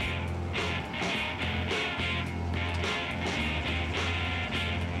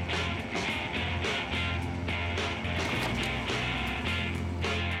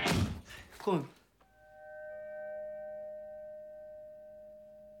 Komum.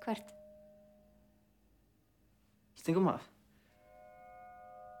 Hvert? Stingum af.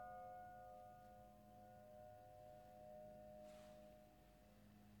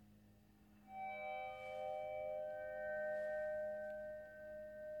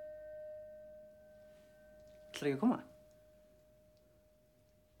 Ætlar ekki að koma?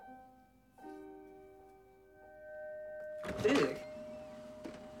 Friðrik?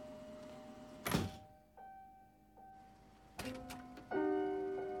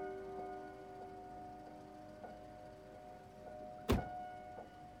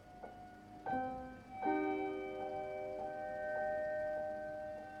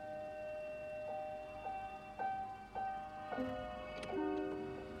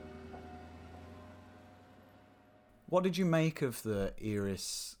 What did you make of the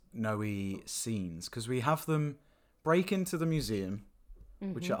Iris Noe scenes? Because we have them break into the museum,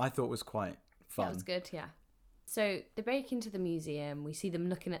 which I thought was quite fun. That was good, yeah. So they break into the museum. We see them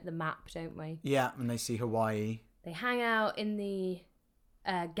looking at the map, don't we? Yeah, and they see Hawaii. They hang out in the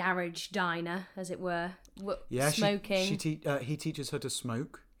garage diner, as it were, smoking. smoking. He teaches her to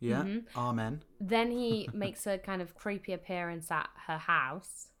smoke. Yeah, amen. Then he makes a kind of creepy appearance at her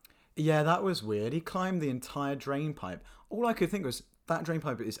house. Yeah, that was weird. He climbed the entire drain pipe. All I could think was, that drain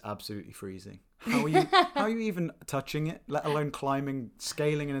pipe is absolutely freezing. How are you even touching it, let alone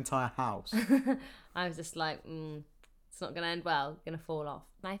scaling an entire house? I was just like, it's not going to end well, going to fall off.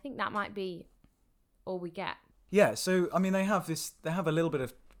 And I think that might be all we get. Yeah, so, I mean, they have a little bit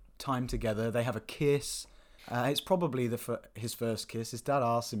of time together. They have a kiss. It's probably his first kiss. His dad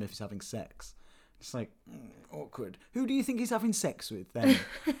asks him if he's having sex. It's like, awkward. Who do you think he's having sex with then?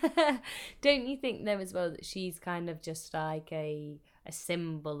 Don't you think, though, as well, that she's kind of just like a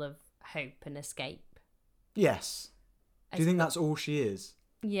symbol of hope and escape? Yes. Do you think that's all she is?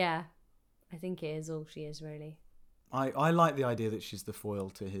 Yeah, I think it is all she is, really. I like the idea that she's the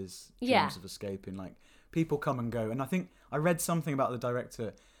foil to his dreams of escaping. Like, people come and go. And I think I read something about the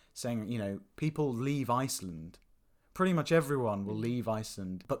director saying, people leave Iceland. Pretty much everyone will leave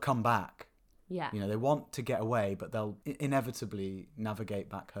Iceland, but come back. Yeah. They want to get away, but they'll inevitably navigate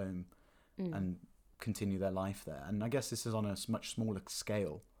back home and continue their life there. And I guess this is on a much smaller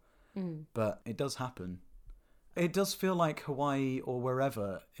scale, but it does happen. It does feel like Hawaii or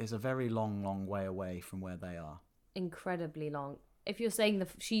wherever is a very long, long way away from where they are. Incredibly long. If you're saying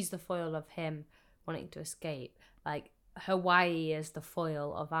she's the foil of him wanting to escape, like Hawaii is the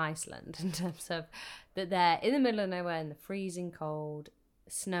foil of Iceland in terms of that they're in the middle of nowhere in the freezing cold,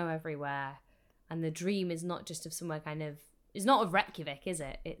 snow everywhere. And the dream is not just of somewhere it's not of Reykjavik, is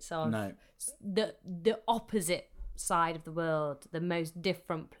it? It's of the opposite side of the world, the most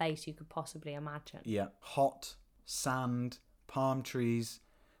different place you could possibly imagine. Yeah, hot, sand, palm trees,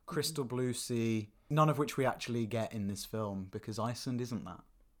 crystal blue sea, none of which we actually get in this film because Iceland isn't that.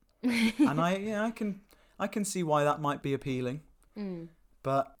 And I can see why that might be appealing.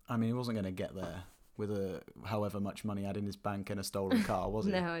 But, I mean, he wasn't going to get there with however much money he had in his bank and a stolen car, was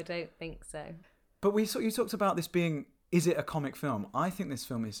he? No, I don't think so. But you talked about this being, is it a comic film? I think this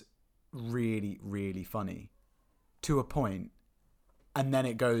film is really, really funny to a point. And then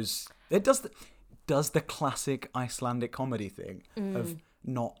it does the classic Icelandic comedy thing of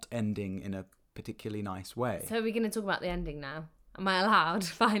not ending in a particularly nice way. So we're going to talk about the ending now. Am I allowed,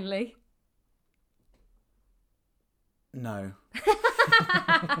 finally? No.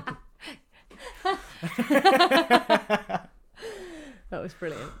 That was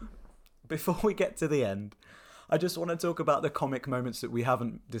brilliant. Before we get to the end, I just want to talk about the comic moments that we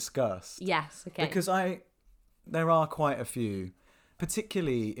haven't discussed. Yes, okay. Because there are quite a few,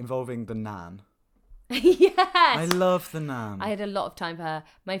 particularly involving the Nan. Yes! I love the Nan. I had a lot of time for her.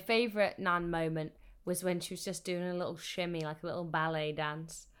 My favourite Nan moment was when she was just doing a little shimmy, like a little ballet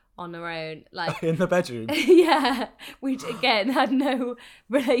dance on her own, like In the bedroom. yeah, which again had no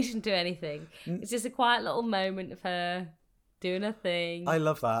relation to anything. It's just a quiet little moment of her doing a thing. I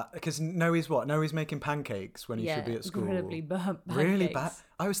love that because Noe's what? Noe's making pancakes when he should be at school. Incredibly Really bad.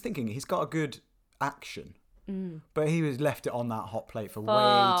 I was thinking he's got a good action, but he was left it on that hot plate for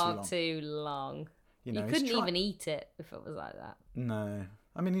Far way too too long. You know, You he's couldn't try- even eat it if it was like that. No,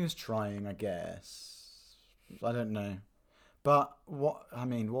 I mean he was trying, I guess. I don't know, but what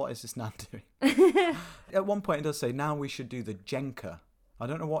is this Nan doing? At one point, it does say now we should do the Jenka. I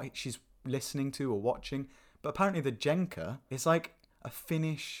don't know what she's listening to or watching, but apparently the Jenka is like a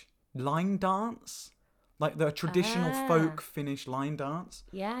Finnish line dance, like the traditional folk Finnish line dance.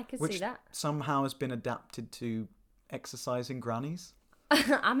 Yeah, I could which see that. somehow has been adapted to exercising grannies.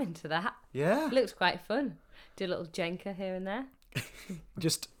 I'm into that. Yeah, It looked quite fun. Do a little jenka here and there.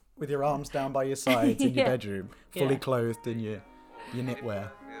 just with your arms down by your sides in your Yeah. bedroom, fully Yeah. clothed in your knitwear.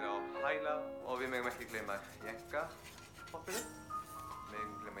 Niður á hæla og við megum ekki gleyma jenka hoppinu.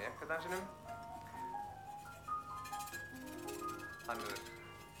 Megum gleyma jenkadansinum. Hann er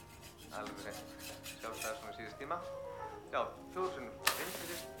alveg hreint sjálfstæður svona síðust tíma. Já, 4 sinnum vinstri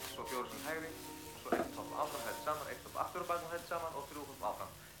fyrst, svo 4 sinnum hægri, svo 1 hopp áfram hægt saman, 1 hopp aftur á bak og hægt saman og 3 hopp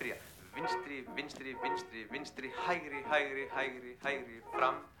áfram. Byrja. Vinstri, vinstri, vinstri, vinstri, hægri, hægri, hægri, hægri,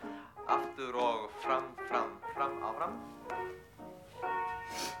 fram, aftur og fram, fram, fram, áfram.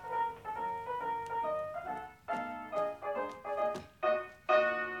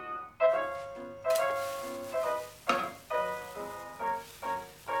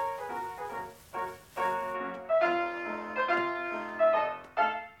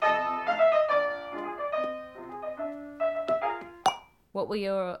 What were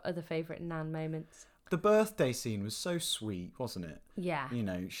your other favourite Nan moments? The birthday scene was so sweet, wasn't it? Yeah. You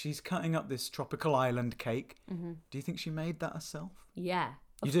know, she's cutting up this tropical island cake. Mm-hmm. Do you think she made that herself? Yeah.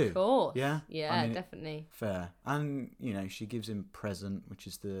 You do? Of course. Yeah? Yeah, I mean, definitely. Fair. And, you know, she gives him present, which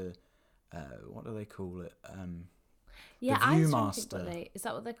is the, what do they call it? Yeah, the I was trying to think Viewmaster. what is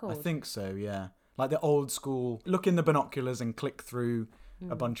that what they're called? I think so, yeah. Like the old school, look in the binoculars and click through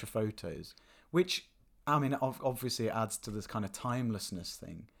a bunch of photos, which, I mean, obviously it adds to this kind of timelessness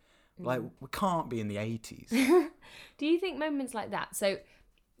thing. Like, we can't be in the 80s. Do you think moments like that? So,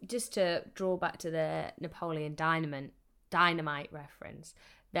 just to draw back to the Napoleon Dynamite reference,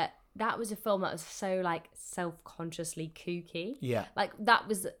 that was a film that was so like self-consciously kooky. Yeah. Like that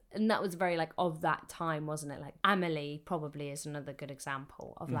was very like of that time, wasn't it? Like Amelie probably is another good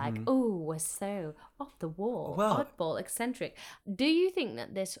example of like, oh, we're so off the wall, Well- oddball, eccentric. Do you think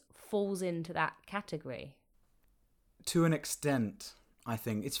that this falls into that category? To an extent, I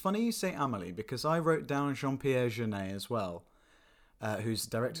think. It's funny you say Amélie because I wrote down Jean-Pierre Jeunet as well, who's the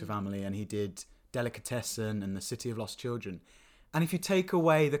director of Amélie, and he did Delicatessen and The City of Lost Children. And if you take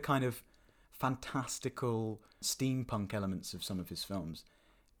away the kind of fantastical steampunk elements of some of his films,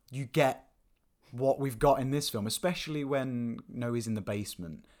 you get what we've got in this film, especially when Noe's in the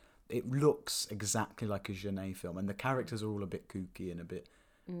basement. It looks exactly like a Jeunet film, and the characters are all a bit kooky and a bit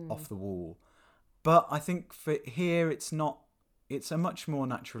off the wall. But I think for here, it's a much more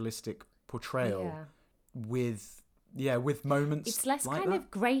naturalistic portrayal with moments. It's less like kind that.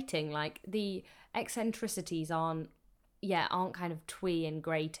 of grating. Like the eccentricities aren't kind of twee and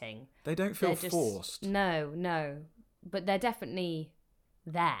grating. They don't feel They're just- forced. No, but they're definitely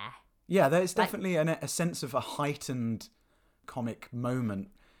there. Yeah, there's Like- definitely a sense of a heightened comic moment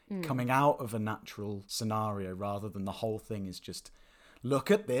coming out of a natural scenario rather than the whole thing is just, look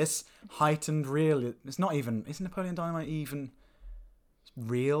at this heightened real. It's not even, is Napoleon Dynamite even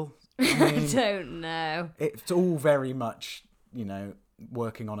real? I I mean, don't know. it's all very much,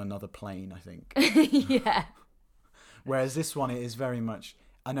 working on another plane, I think. Yeah. Whereas this one, it is very much,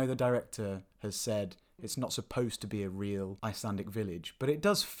 I know the director has said it's not supposed to be a real Icelandic village, but it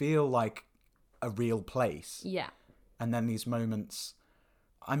does feel like a real place. Yeah. And then these moments,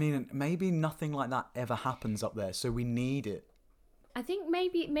 I mean, maybe nothing like that ever happens up there, so we need it. I think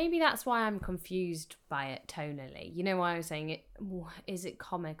maybe that's why I'm confused by it tonally. You know why I was saying it? Is it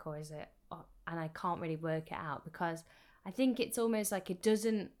comic or is it? And I can't really work it out because I think it's almost like it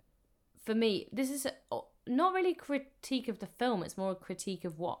doesn't. For me, this is not really a critique of the film. It's more a critique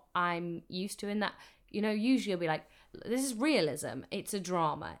of what I'm used to. In that, usually I'll be like, this is realism. It's a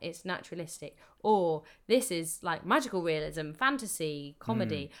drama. It's naturalistic. Or this is like magical realism, fantasy,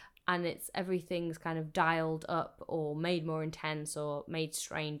 comedy. And everything's kind of dialed up or made more intense or made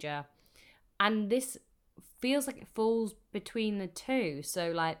stranger. And this feels like it falls between the two.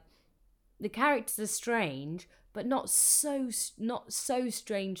 So like the characters are strange, but not so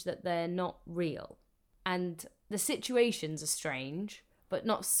strange that they're not real. and the situations are strange, but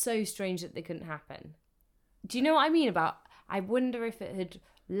not so strange that they couldn't happen. Do you know what I mean about, I wonder if it had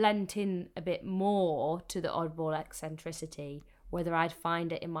lent in a bit more to the oddball eccentricity, whether I'd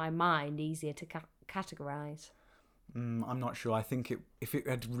find it in my mind easier to categorise. I'm not sure. I think if it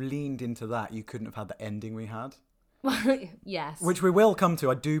had leaned into that, you couldn't have had the ending we had. Yes. Which we will come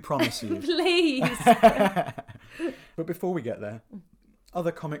to, I do promise you. Please. But before we get there,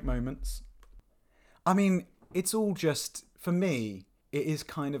 other comic moments. I mean, it's all just, for me, it is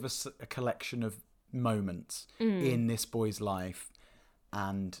kind of a collection of moments in this boy's life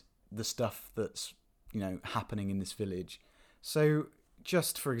and the stuff that's, happening in this village. So,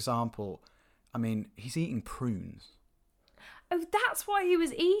 just for example, I mean, he's eating prunes. Oh, that's what he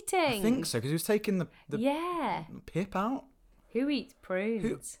was eating. I think so, because he was taking the yeah. pip out. Who eats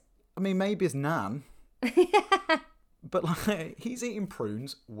prunes? I mean, maybe his nan. But like, he's eating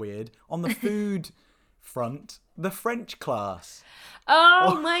prunes, weird. On the food front, the French class.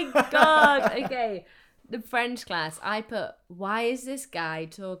 Oh my God. Okay. The French class. I put, why is this guy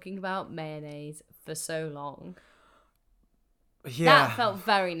talking about mayonnaise for so long? Yeah. That felt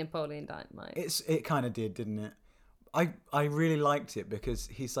very Napoleon Dynamite. It kind of did, didn't it? I really liked it because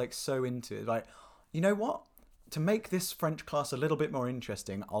he's like so into it. Like, you know what? To make this French class a little bit more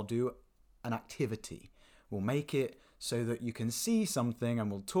interesting, I'll do an activity. We'll make it so that you can see something and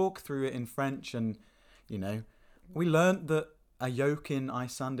we'll talk through it in French. And, we learnt that a yolk in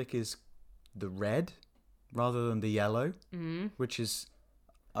Icelandic is the red rather than the yellow, which is...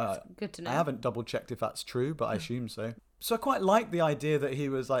 good to know. I haven't double checked if that's true, but I assume so. So I quite like the idea that he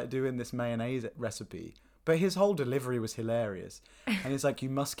was like doing this mayonnaise recipe, but his whole delivery was hilarious. And he's like, you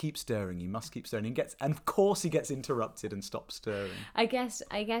must keep stirring, you must keep stirring. And of course he gets interrupted and stops stirring. I guess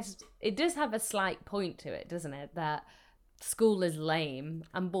it does have a slight point to it, doesn't it? That school is lame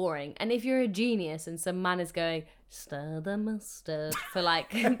and boring. And if you're a genius and some man is going, stir the mustard for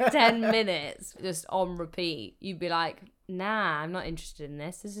like 10 minutes, just on repeat, you'd be like, nah, I'm not interested in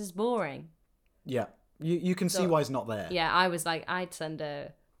this. This is boring. Yeah. You can see why he's not there. Yeah, I was like, I'd send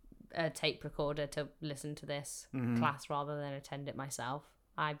a tape recorder to listen to this class rather than attend it myself.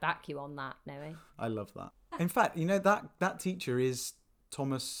 I back you on that, Noe. I love that. In fact, that teacher is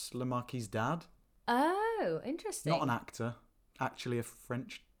Thomas Lemarquis' dad. Oh, interesting. Not an actor, actually a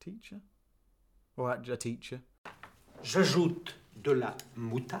French teacher. Or a teacher. J'ajoute de la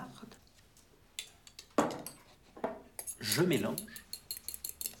moutarde. Je mélange.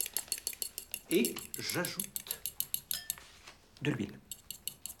 Et j'ajoute de l'huile.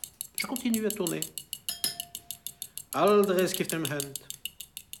 Je continue à tourner. Aldrei skipta hönd.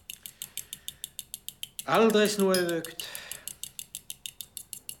 Aldrei snúa öfugt.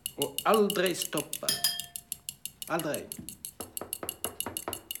 Og aldrei stoppa. Aldrei.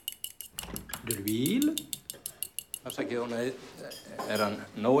 De l'huile. Afsakið, hann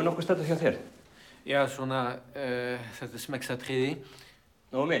nokkuð stættur hjá þér? Já, svona, þetta smekksatriði.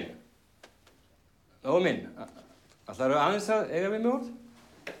 Nói minn, ætlarðu aðeins að eiga við mig orð?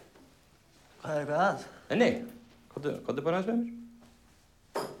 Hvað er eitthvað að? Nei, komdu bara aðeins með mér.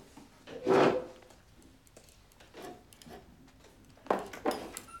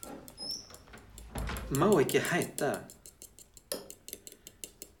 Má ekki hætta.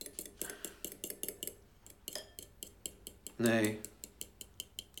 Nei.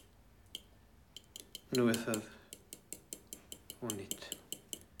 Nú það ónýtt.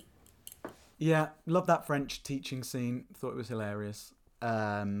 Yeah, love that French teaching scene. Thought it was hilarious.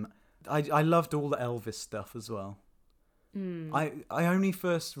 I loved all the Elvis stuff as well. I only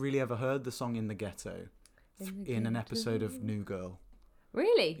first really ever heard the song In the Ghetto in an episode of New Girl.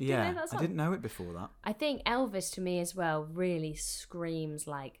 Really? Yeah, Didn't know that song? I didn't know it before that. I think Elvis to me as well really screams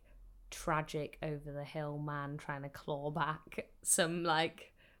like tragic over the hill man trying to claw back some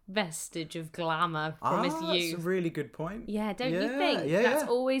like vestige of glamour from his youth. That's a really good point. Yeah, don't you think? Yeah, that's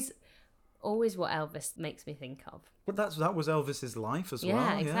always what Elvis makes me think of. But that was Elvis's life as well.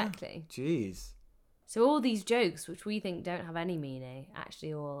 Yeah, exactly. Jeez. So all these jokes, which we think don't have any meaning,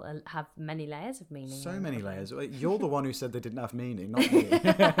 actually all have many layers of meaning. So many layers. You're the one who said they didn't have meaning, not me.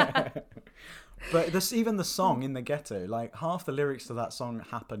 But even the song In the Ghetto, like half the lyrics to that song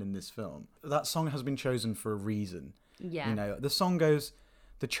happen in this film. That song has been chosen for a reason. Yeah. The song goes,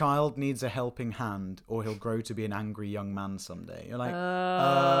 the child needs a helping hand or he'll grow to be an angry young man someday. You're like,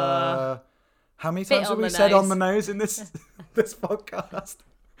 how many times have we said on the nose in this this podcast?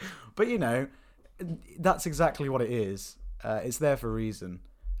 But that's exactly what it is. It's there for a reason.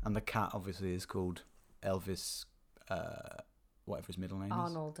 And the cat obviously is called Elvis, whatever his middle name is.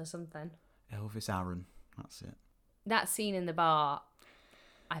 Arnold or something. Elvis Aaron. That's it. That scene in the bar,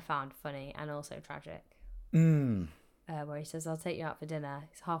 I found funny and also tragic. Mm. Where he says, I'll take you out for dinner.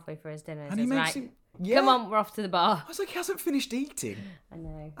 He's halfway for his dinner. And he says, makes right, him... Yeah. come on, we're off to the bar. I was like, he hasn't finished eating. I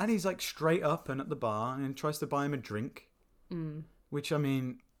know. And he's like straight up and at the bar and tries to buy him a drink. Which, I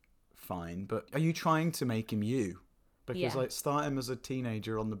mean, fine. But are you trying to make him you? Because, Yeah. like, start him as a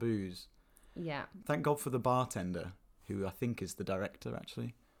teenager on the booze. Yeah. Thank God for the bartender, who I think is the director,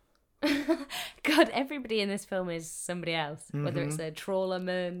 actually. God, everybody in this film is somebody else. Whether it's Mm-hmm. a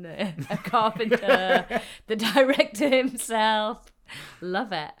trawlerman, a carpenter, the director himself.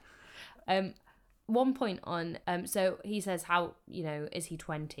 Love it. One point on, so he says, how, is he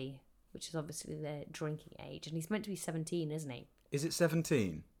 20? Which is obviously the drinking age. And he's meant to be 17, isn't he? Is it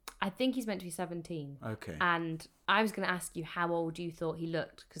 17? I think he's meant to be 17. Okay. And I was going to ask you how old you thought he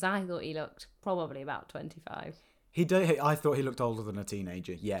looked, because I thought he looked probably about 25. I thought he looked older than a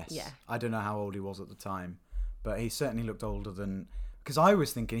teenager, yes. Yeah. I don't know how old he was at the time, but he certainly looked older than... Because I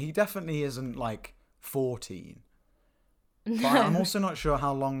was thinking, he definitely isn't, like, 14. But I'm also not sure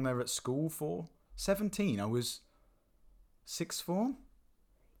how long they're at school for. 17, I was sixth form?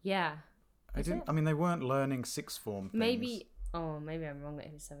 Yeah. I mean, they weren't learning sixth form things. Maybe I'm wrong that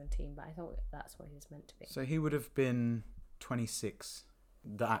he was 17, but I thought that's what he was meant to be. So he would have been 26,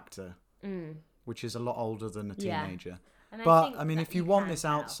 the actor, which is a lot older than a Yeah. teenager. And But, think I mean, that if you you want can this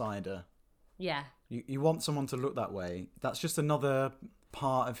tell. outsider, Yeah. you want someone to look that way, that's just another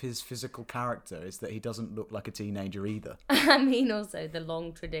part of his physical character, is that he doesn't look like a teenager either. I mean, also, the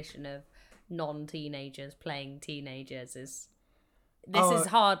long tradition of non-teenagers playing teenagers is... This is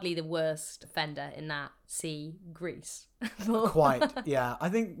hardly the worst offender in that. See Grease. Quite, yeah. I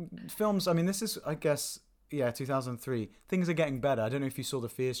think films, I mean, this is, I guess, 2003. Things are getting better. I don't know if you saw the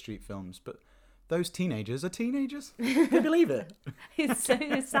Fear Street films, but those teenagers are teenagers. Can you believe it? It's so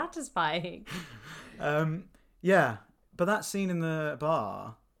satisfying. Yeah, but that scene in the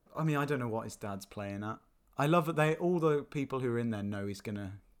bar, I mean, I don't know what his dad's playing at. I love that all the people who are in there know he's going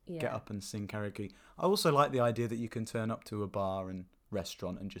to get Yeah. up and sing karaoke. I also like the idea that you can turn up to a bar and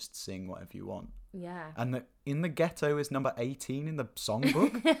restaurant and just sing whatever you want. Yeah. And that In the Ghetto is number 18 in the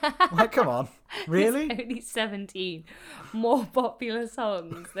songbook. Like, come on. Really? It's only 17 more popular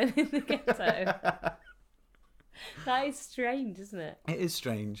songs than In the Ghetto. That is strange, isn't it? It is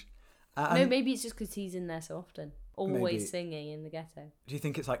strange. No, And maybe it's just because he's in there so often. Always Maybe. singing In the Ghetto. do you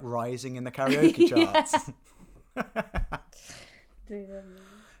think it's like rising in the karaoke charts?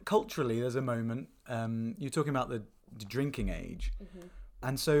 Culturally, there's a moment. You're talking about the drinking age.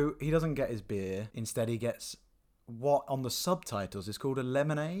 And so he doesn't get his beer. Instead, he gets what on the subtitles is called a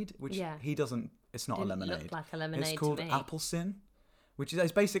lemonade, which Yeah. he doesn't. It's not Didn't a lemonade. look like a lemonade It's to called me. Appelsin, which is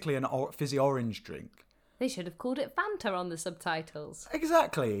it's basically an fizzy orange drink. They should have called it Fanta on the subtitles.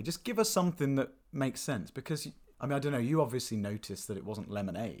 Exactly. Just give us something that makes sense. Because I mean, I don't know. You obviously noticed that it wasn't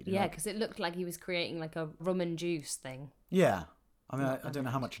lemonade. Yeah, because it looked like he was creating like a rum and juice thing. Yeah. I mean, I don't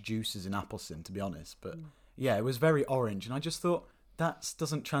know how much juice is in Appelsin, to be honest, but yeah, it was very orange, and I just thought that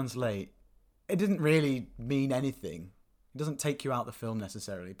doesn't translate. It didn't really mean anything. It doesn't take you out the film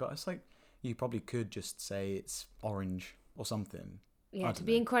necessarily, but it's like you probably could just say it's orange or something. Yeah, I to don't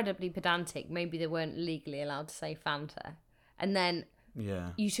be know. incredibly pedantic, maybe they weren't legally allowed to say Fanta. And then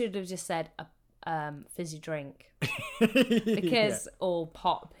Yeah. you should have just said a fizzy drink. Because, or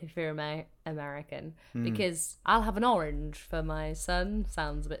pop if you're American. Because I'll have an orange for my son.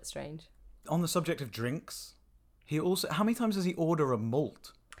 Sounds a bit strange. On the subject of drinks, he also how many times does he order a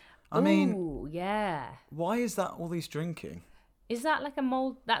malt? I mean, Ooh, yeah. why is that all he's drinking? Is that like a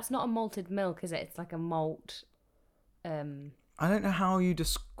malt? That's not a malted milk, is it? It's like a malt, I don't know how you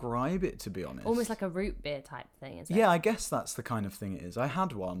describe it, to be honest. almost like a root beer type thing, is it? Yeah, I guess that's the kind of thing it is. I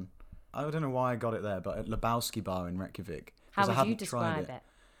had one. I don't know why I got it there, but at Lebowski Bar in Reykjavik. 'cause How I would you hadn't tried describe it?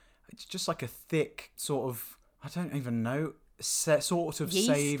 It's just like a thick sort of, I don't even know, sort of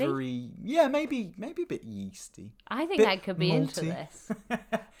Yeasty? savoury. Yeah, maybe a bit yeasty. I think Bit I could be into malty. this.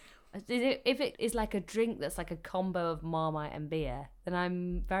 If it is like a drink that's like a combo of Marmite and beer, then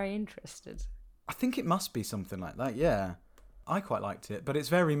I'm very interested. I think it must be something like that, yeah. I quite liked it, but it's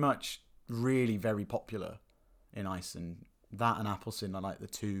very much really very popular in Iceland. That and Appelsin are like the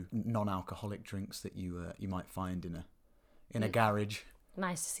two non-alcoholic drinks that you might find in a garage.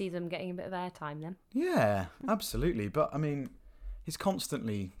 Nice to see them getting a bit of airtime then. Yeah, absolutely. But I mean, he's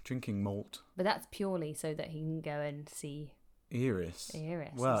constantly drinking malt. But that's purely so that he can go and see Iris.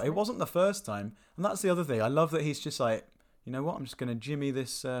 Iris. Well, isn't it wasn't the first time, and that's the other thing. I love that he's just like, you know what? I'm just going to jimmy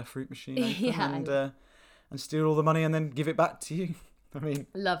this fruit machine open Yeah. and steal all the money and then give it back to you. I mean,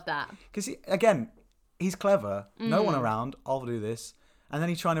 Love that. because again, he's clever. No Mm. one around. I'll do this, and then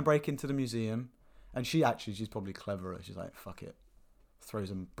he's trying to break into the museum, and she's probably cleverer. She's like, fuck it,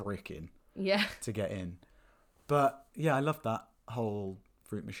 throws a brick in Yeah. to get in. But yeah, I loved that whole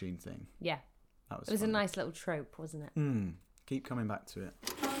fruit machine thing. Yeah. That was It was fun. a nice little trope, wasn't it? Keep coming back to it.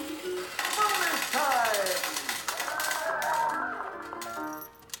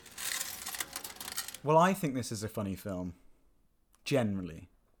 Well, I think this is a funny film,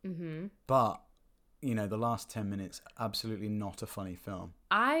 generally. Mm-hmm. But, you know, the last 10 minutes, absolutely not a funny film.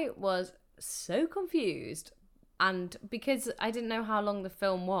 I was so confused. And because I didn't know how long the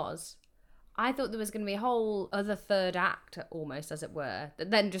film was, I thought there was going to be a whole other third act, almost, as it were, that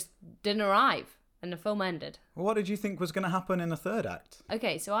then just didn't arrive and the film ended. What did you think was going to happen in the third act?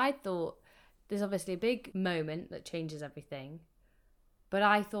 Okay, so I thought there's obviously a big moment that changes everything. But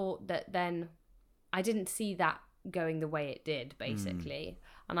I thought that then I didn't see that going the way it did, basically.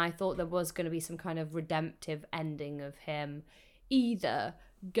 And I thought there was going to be some kind of redemptive ending of him either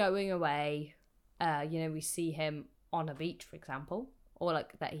going away, we see him on a beach, for example, or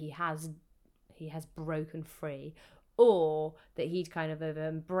like that he has broken free, or that he'd kind of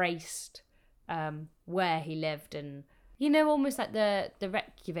embraced where he lived, and almost like the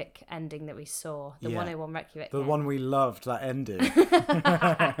Reykjavik ending that we saw, the 101 Reykjavik, the one we loved, that ending.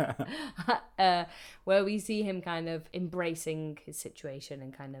 Where we see him kind of embracing his situation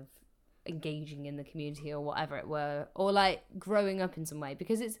and kind of engaging in the community or whatever it were, or like growing up in some way,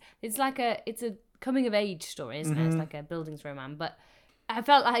 because it's a coming of age story, isn't it? It's like a Bildungsroman, but I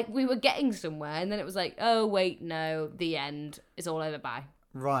felt like we were getting somewhere, and then it was like, oh wait, no, the end is all over. Bye.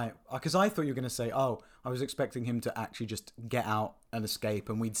 Right, because I thought you were going to say, I was expecting him to actually just get out and escape,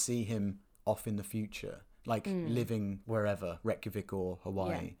 and we'd see him off in the future, like living wherever, Reykjavik or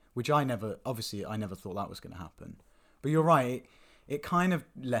Hawaii, which I never thought that was going to happen. But you're right, it kind of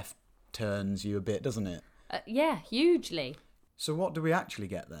left turns you a bit, doesn't it? Yeah, hugely. So what do we actually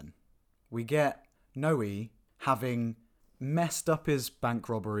get then? We get Noe having messed up his bank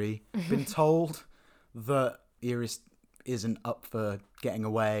robbery, been told that Iris isn't up for getting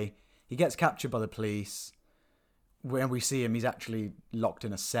away. He gets captured by the police. When we see him, he's actually locked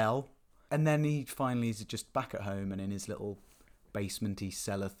in a cell. And then he finally is just back at home and in his little basement-y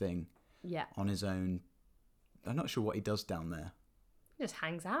cellar thing. Yeah. On his own. I'm not sure what he does down there. He just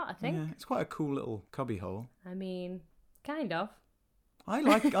hangs out, I think. Yeah, it's quite a cool little cubby hole. I mean, kind of. I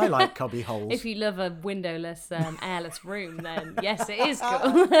like cubby holes. If you love a windowless, airless room, then yes, it is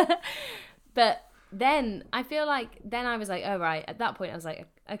cool. But then I feel like I was like, oh right, at that point I was like,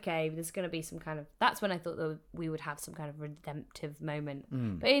 okay, there's going to be some kind of, that's when I thought that we would have some kind of redemptive moment.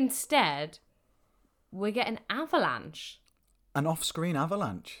 But instead, we get an avalanche. An off-screen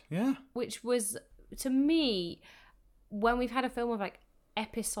avalanche, yeah. Which was, to me, when we've had a film of like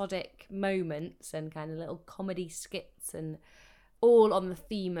episodic moments and kind of little comedy skits and all on the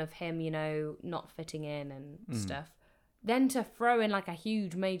theme of him, not fitting in and stuff, then to throw in like a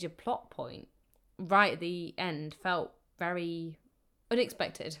huge major plot point right at the end felt very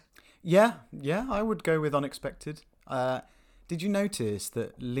unexpected. Yeah, I would go with unexpected. Did you notice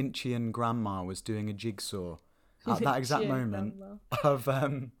that Lynchian grandma was doing a jigsaw at that exact moment of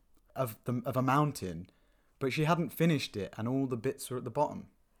a mountain, but she hadn't finished it, and all the bits were at the bottom?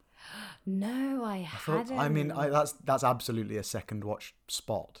 No, I hadn't. I mean, that's absolutely a second watch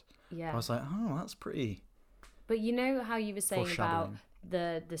spot. Yeah, I was like, oh, that's pretty. But you know how you were saying about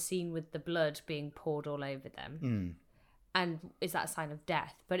the scene with the blood being poured all over them, and is that a sign of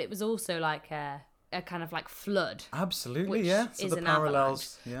death? But it was also like a kind of like flood. Absolutely, yeah. So the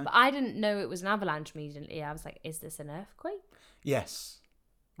parallels, yeah. But I didn't know it was an avalanche immediately. I was like, is this an earthquake? Yes.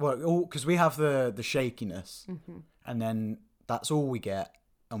 Well, because we have the shakiness, and then that's all we get,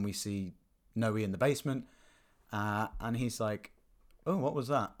 and we see Noe in the basement, and he's like, oh, what was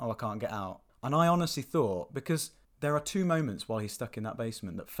that? Oh, I can't get out. And I honestly thought, because there are two moments while he's stuck in that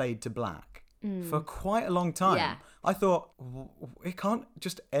basement that fade to black for quite a long time. Yeah. I thought, it can't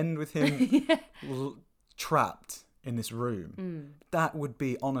just end with him trapped in this room. That would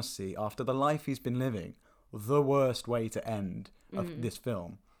be, honestly, after the life he's been living, the worst way to end of this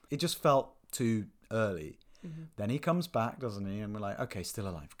film. It just felt too early. Then he comes back, doesn't he? And we're like, okay, still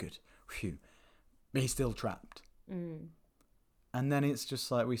alive, good. Phew. But he's still trapped. And then it's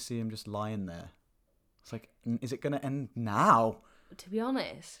just like we see him just lying there. It's like, is it going to end now? To be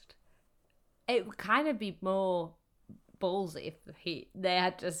honest, it would kind of be more ballsy if they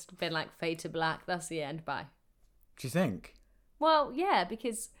had just been like, fade to black, that's the end, bye. Do you think? Well, yeah,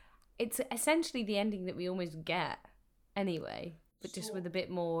 because it's essentially the ending that we almost get anyway, but just with a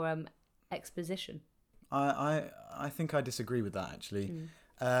bit more exposition. I think I disagree with that, actually.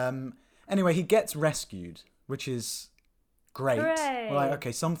 Anyway, he gets rescued, which is great. Hooray! We're like,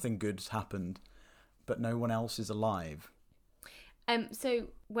 okay, something good's happened, but no one else is alive. So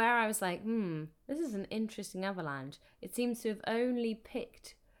where I was like, this is an interesting avalanche. It seems to have only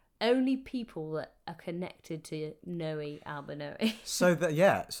picked people that are connected to Noe Albanoe. So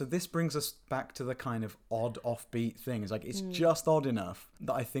this brings us back to the kind of odd offbeat thing. It's like it's just odd enough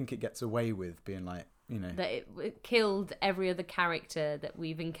that I think it gets away with being like, you know, that it killed every other character that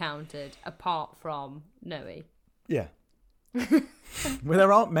we've encountered apart from Noe. Yeah. Well,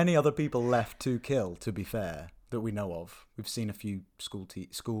 there aren't many other people left to kill, to be fair, that we know of. We've seen a few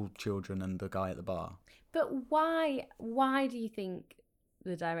school children and the guy at the bar. But why do you think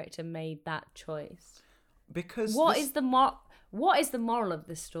the director made that choice? Because what is the moral of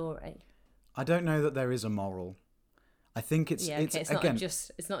the story? I don't know that there is a moral. I think it's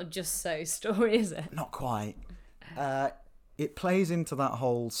not a just so story, is it? Not quite. It plays into that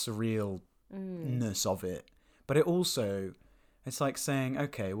whole surrealness of it, but it's like saying,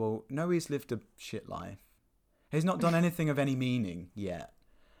 okay, well, Noe's lived a shit life. He's not done anything of any meaning yet,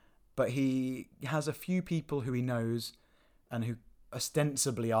 but he has a few people who he knows and who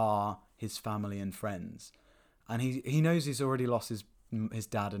ostensibly are his family and friends, and he knows he's already lost his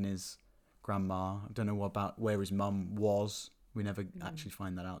dad and his grandma. I don't know about where his mum was. We never actually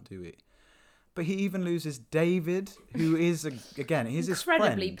find that out, do we? But he even loses David, who is again he's his friend.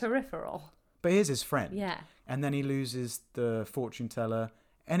 Incredibly peripheral. But he's his friend. Yeah. And then he loses the fortune teller,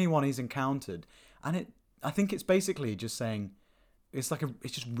 anyone he's encountered, and I think it's basically just saying, it's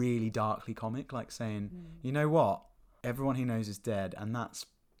just really darkly comic, like saying, you know what, everyone he knows is dead, and that's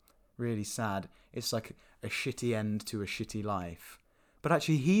really sad. It's like a shitty end to a shitty life. But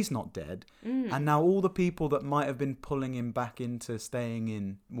actually, he's not dead. And now all the people that might have been pulling him back into staying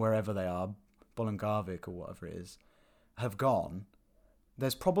in wherever they are, Bolungarvik or whatever it is, have gone.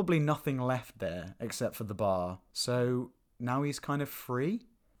 There's probably nothing left there except for the bar. So now he's kind of free.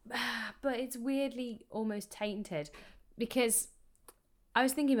 But it's weirdly almost tainted, because I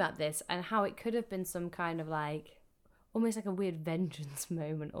was thinking about this and how it could have been some kind of like, almost like a weird vengeance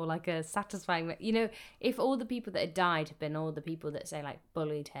moment, or like a satisfying, you know, if all the people that had died had been all the people that, say, like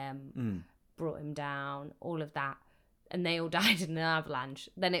bullied him, brought him down, all of that, and they all died in an avalanche,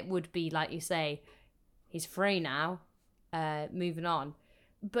 then it would be like you say, he's free now, moving on.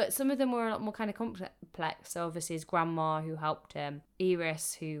 But some of them were a lot more kind of complex. So obviously his grandma who helped him,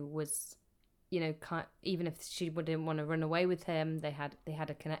 Iris, who was, you know, even if she didn't want to run away with him, they had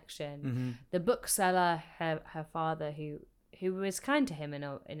a connection. The bookseller, her father, who was kind to him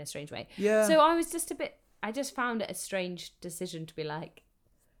in a strange way. Yeah. So I just found it a strange decision to be like,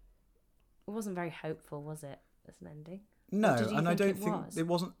 it wasn't very hopeful, was it, as an ending? No, and I don't think it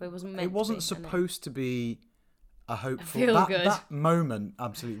wasn't. It wasn't supposed to be a hopeful. That moment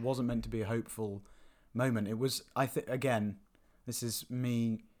absolutely wasn't meant to be a hopeful moment. It was. I think again, this is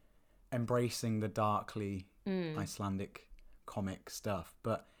me embracing the darkly Icelandic comic stuff,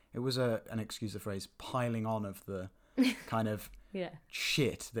 but it was an excuse the phrase, piling on of the kind of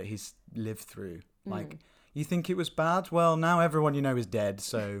shit that he's lived through. Like, you think it was bad? Well, now everyone you know is dead,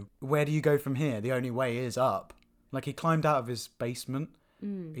 so where do you go from here? The only way is up. Like, he climbed out of his basement,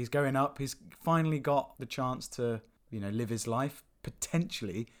 he's going up, he's finally got the chance to, you know, live his life,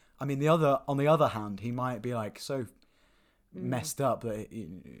 potentially. I mean, on the other hand, he might be like so messed up that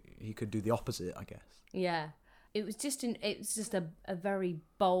he could do the opposite, I guess. Yeah, it was just a very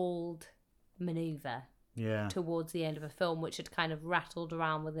bold maneuver. Yeah. Towards the end of a film, which had kind of rattled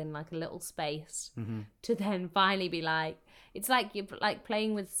around within like a little space, to then finally be like, it's like you're like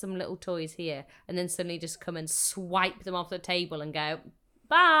playing with some little toys here, and then suddenly just come and swipe them off the table and go,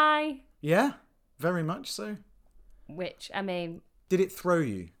 bye. Yeah, very much so. Which, I mean, did it throw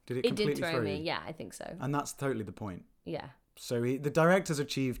you? Did it completely did throw me? you? Yeah, I think so. And that's totally the point. Yeah. So the director's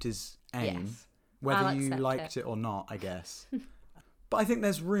achieved his aim, Yes. whether you liked it or not, I guess. But I think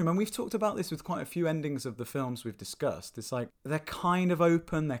there's room, and we've talked about this with quite a few endings of the films we've discussed. It's like, they're kind of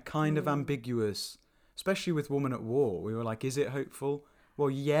open, they're kind of ambiguous, especially with Woman at War. We were like, is it hopeful? Well,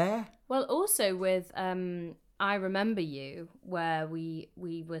 yeah. Well, also with I Remember You, where we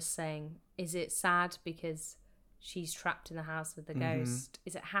were saying, is it sad because she's trapped in the house with the ghost?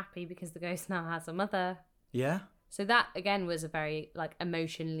 Is it happy because the ghost now has a mother? Yeah. So that, again, was a very, like,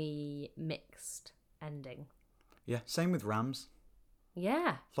 emotionally mixed ending. Yeah, same with Rams.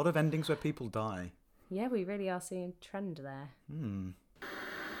 Yeah. A lot of endings where people die. Yeah, we really are seeing a trend there.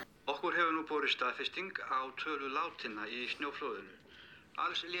 Okkur hefur nú borist staðfesting á tölu látinna í snjóflóðinu.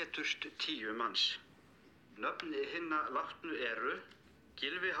 Alls létust 10 manns. Nöfn hinna látnu eru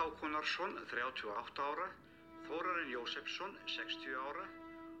Gylfi Hákonarsson, 38 ára, Þórarinn Jósefsson, 60 ára,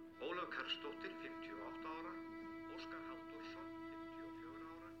 Ólöf Karlsdóttir, 58 ára, Óskar Halldórsson,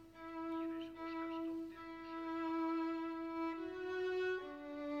 54 ára, Íris Óskarsdóttir, 17 ára.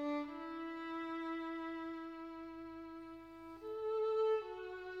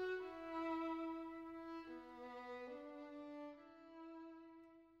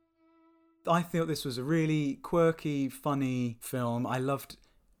 I thought this was a really quirky, funny film. I loved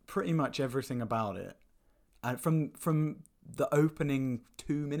pretty much everything about it. And from the opening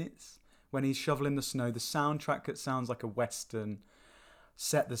 2 minutes when he's shoveling the snow, the soundtrack that sounds like a Western,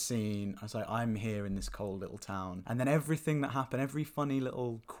 set the scene. I was like, I'm here in this cold little town. And then everything that happened, every funny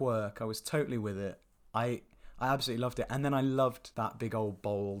little quirk, I was totally with it. I absolutely loved it. And then I loved that big old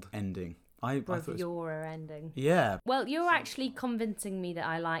bold ending. I thought it was... ending. Yeah. Well, you're actually convincing me that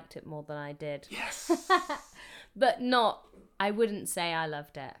I liked it more than I did. Yes. But I wouldn't say I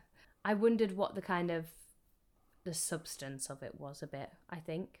loved it. I wondered what the substance of it was a bit, I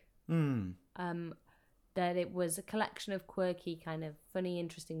think. That it was a collection of quirky, kind of funny,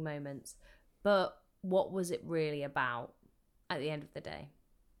 interesting moments. But what was it really about at the end of the day?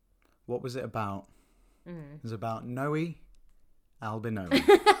 What was it about? It was about Noe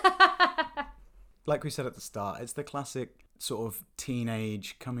Albinoe. Like we said at the start, it's the classic sort of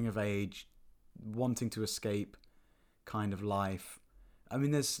teenage, coming of age, wanting to escape kind of life.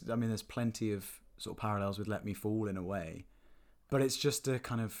 There's plenty of sort of parallels with Let Me Fall in a way, but it's just a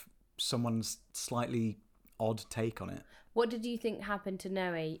kind of someone's slightly odd take on it. What did you think happened to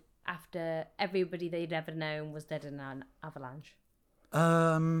Noe after everybody they'd ever known was dead in an avalanche?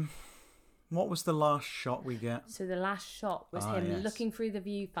 What was the last shot we get? So the last shot was him yes. looking through the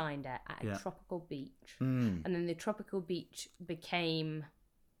viewfinder at a tropical beach. And then the tropical beach became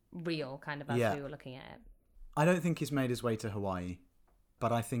real, kind of, as we were looking at it. I don't think he's made his way to Hawaii,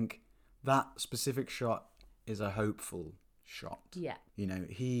 but I think that specific shot is a hopeful shot. Yeah. You know,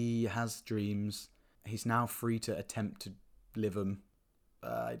 he has dreams. He's now free to attempt to live them.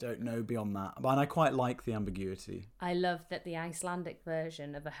 I don't know beyond that. But I quite like the ambiguity. I love that the Icelandic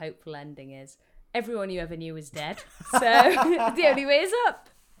version of a hopeful ending is everyone you ever knew is dead. So the only way is up.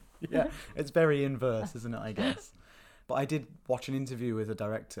 Yeah, it's very inverse, isn't it, I guess? But I did watch an interview with a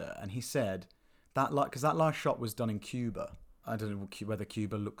director, and he said that, because that last shot was done in Cuba. I don't know whether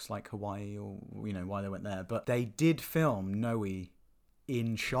Cuba looks like Hawaii or, why they went there. But they did film Noe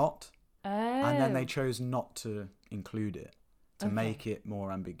in shot. Oh. And then they chose not to include it to make it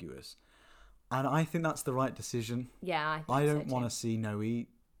more ambiguous. And I think that's the right decision. Yeah, I don't want to see Noe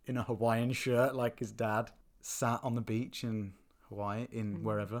in a Hawaiian shirt like his dad sat on the beach in Hawaii,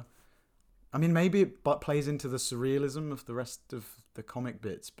 wherever. I mean, maybe it plays into the surrealism of the rest of the comic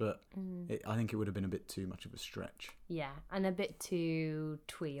bits, but I think it would have been a bit too much of a stretch. Yeah, and a bit too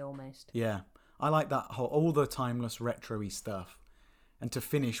twee almost. Yeah, I like that all the timeless retro-y stuff. And to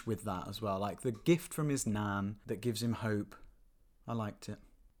finish with that as well, like the gift from his nan that gives him hope. I liked it.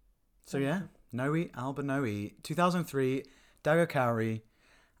 So yeah, Noe Albinoe, 2003, Dago Kaori,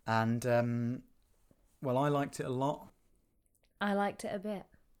 and I liked it a lot. I liked it a bit.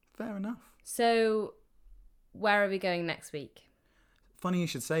 Fair enough. So, where are we going next week? Funny you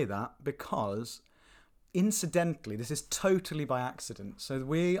should say that, because incidentally, this is totally by accident. So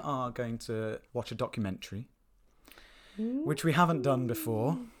we are going to watch a documentary, which we haven't done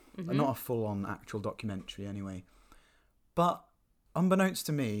before. Not a full-on actual documentary anyway. But unbeknownst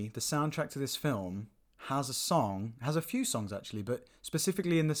to me, the soundtrack to this film has a few songs actually, but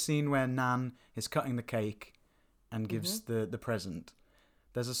specifically in the scene where Nan is cutting the cake and gives the present.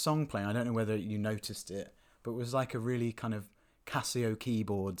 There's a song playing, I don't know whether you noticed it, but it was like a really kind of Casio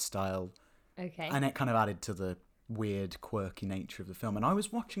keyboard style. Okay. And it kind of added to the weird, quirky nature of the film. And I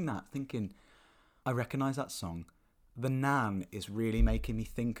was watching that thinking, I recognise that song. The Nan is really making me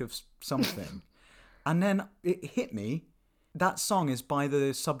think of something. And then it hit me. That song is by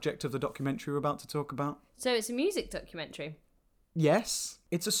the subject of the documentary we're about to talk about. So it's a music documentary? Yes.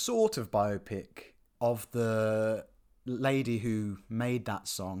 It's a sort of biopic of the lady who made that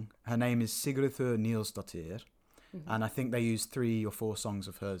song. Her name is Sigurður Nilsdóttir. And I think they used 3 or 4 songs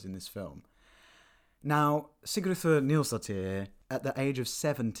of hers in this film. Now, Sigurður Nilsdóttir, at the age of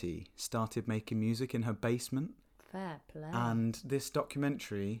 70, started making music in her basement. Fair play. And this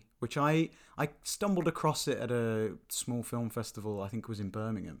documentary, which I stumbled across it at a small film festival, I think it was in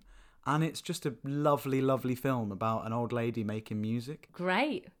Birmingham. And it's just a lovely, lovely film about an old lady making music.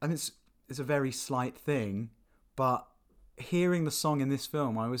 Great. And it's a very slight thing, but hearing the song in this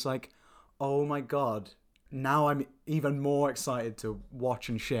film, I was like, oh my God, now I'm even more excited to watch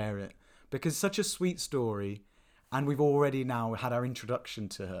and share it. Because it's such a sweet story, and we've already now had our introduction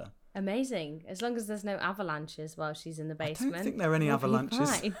to her. Amazing. As long as there's no avalanches while she's in the basement. I don't think there are any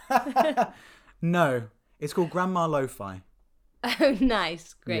avalanches. Fine. No. It's called Grandma Lo-Fi. Oh,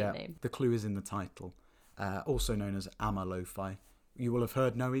 nice. Great name. The clue is in the title. Also known as Amma Lo-Fi. You will have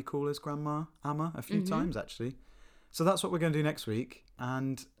heard Noe call his grandma Amma a few times, actually. So that's what we're going to do next week.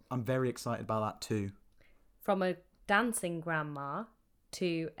 And I'm very excited about that too. From a dancing grandma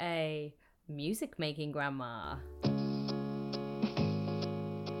to a music making grandma.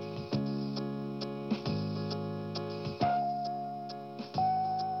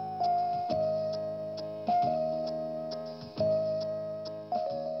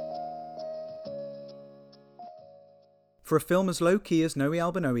 For a film as low-key as Noe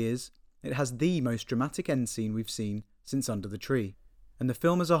Albanoe is, it has the most dramatic end scene we've seen since Under the Tree, and the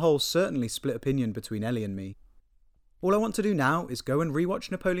film as a whole certainly split opinion between Ellie and me. All I want to do now is go and rewatch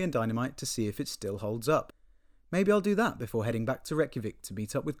Napoleon Dynamite to see if it still holds up. Maybe I'll do that before heading back to Reykjavik to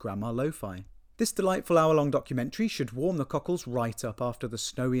meet up with Grandma Lo-Fi. This delightful hour-long documentary should warm the cockles right up after the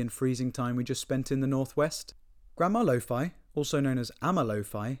snowy and freezing time we just spent in the northwest. Grandma Lo-Fi, also known as Amma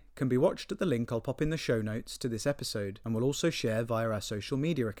Lo-Fi, can be watched at the link I'll pop in the show notes to this episode and will also share via our social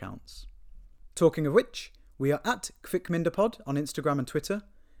media accounts. Talking of which, we are at Kvikmyndapod on Instagram and Twitter,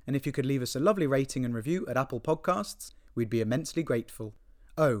 and if you could leave us a lovely rating and review at Apple Podcasts, we'd be immensely grateful.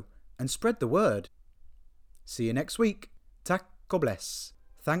 Oh, and spread the word. See you next week. Tack og bless.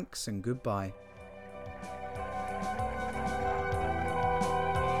 Thanks and goodbye.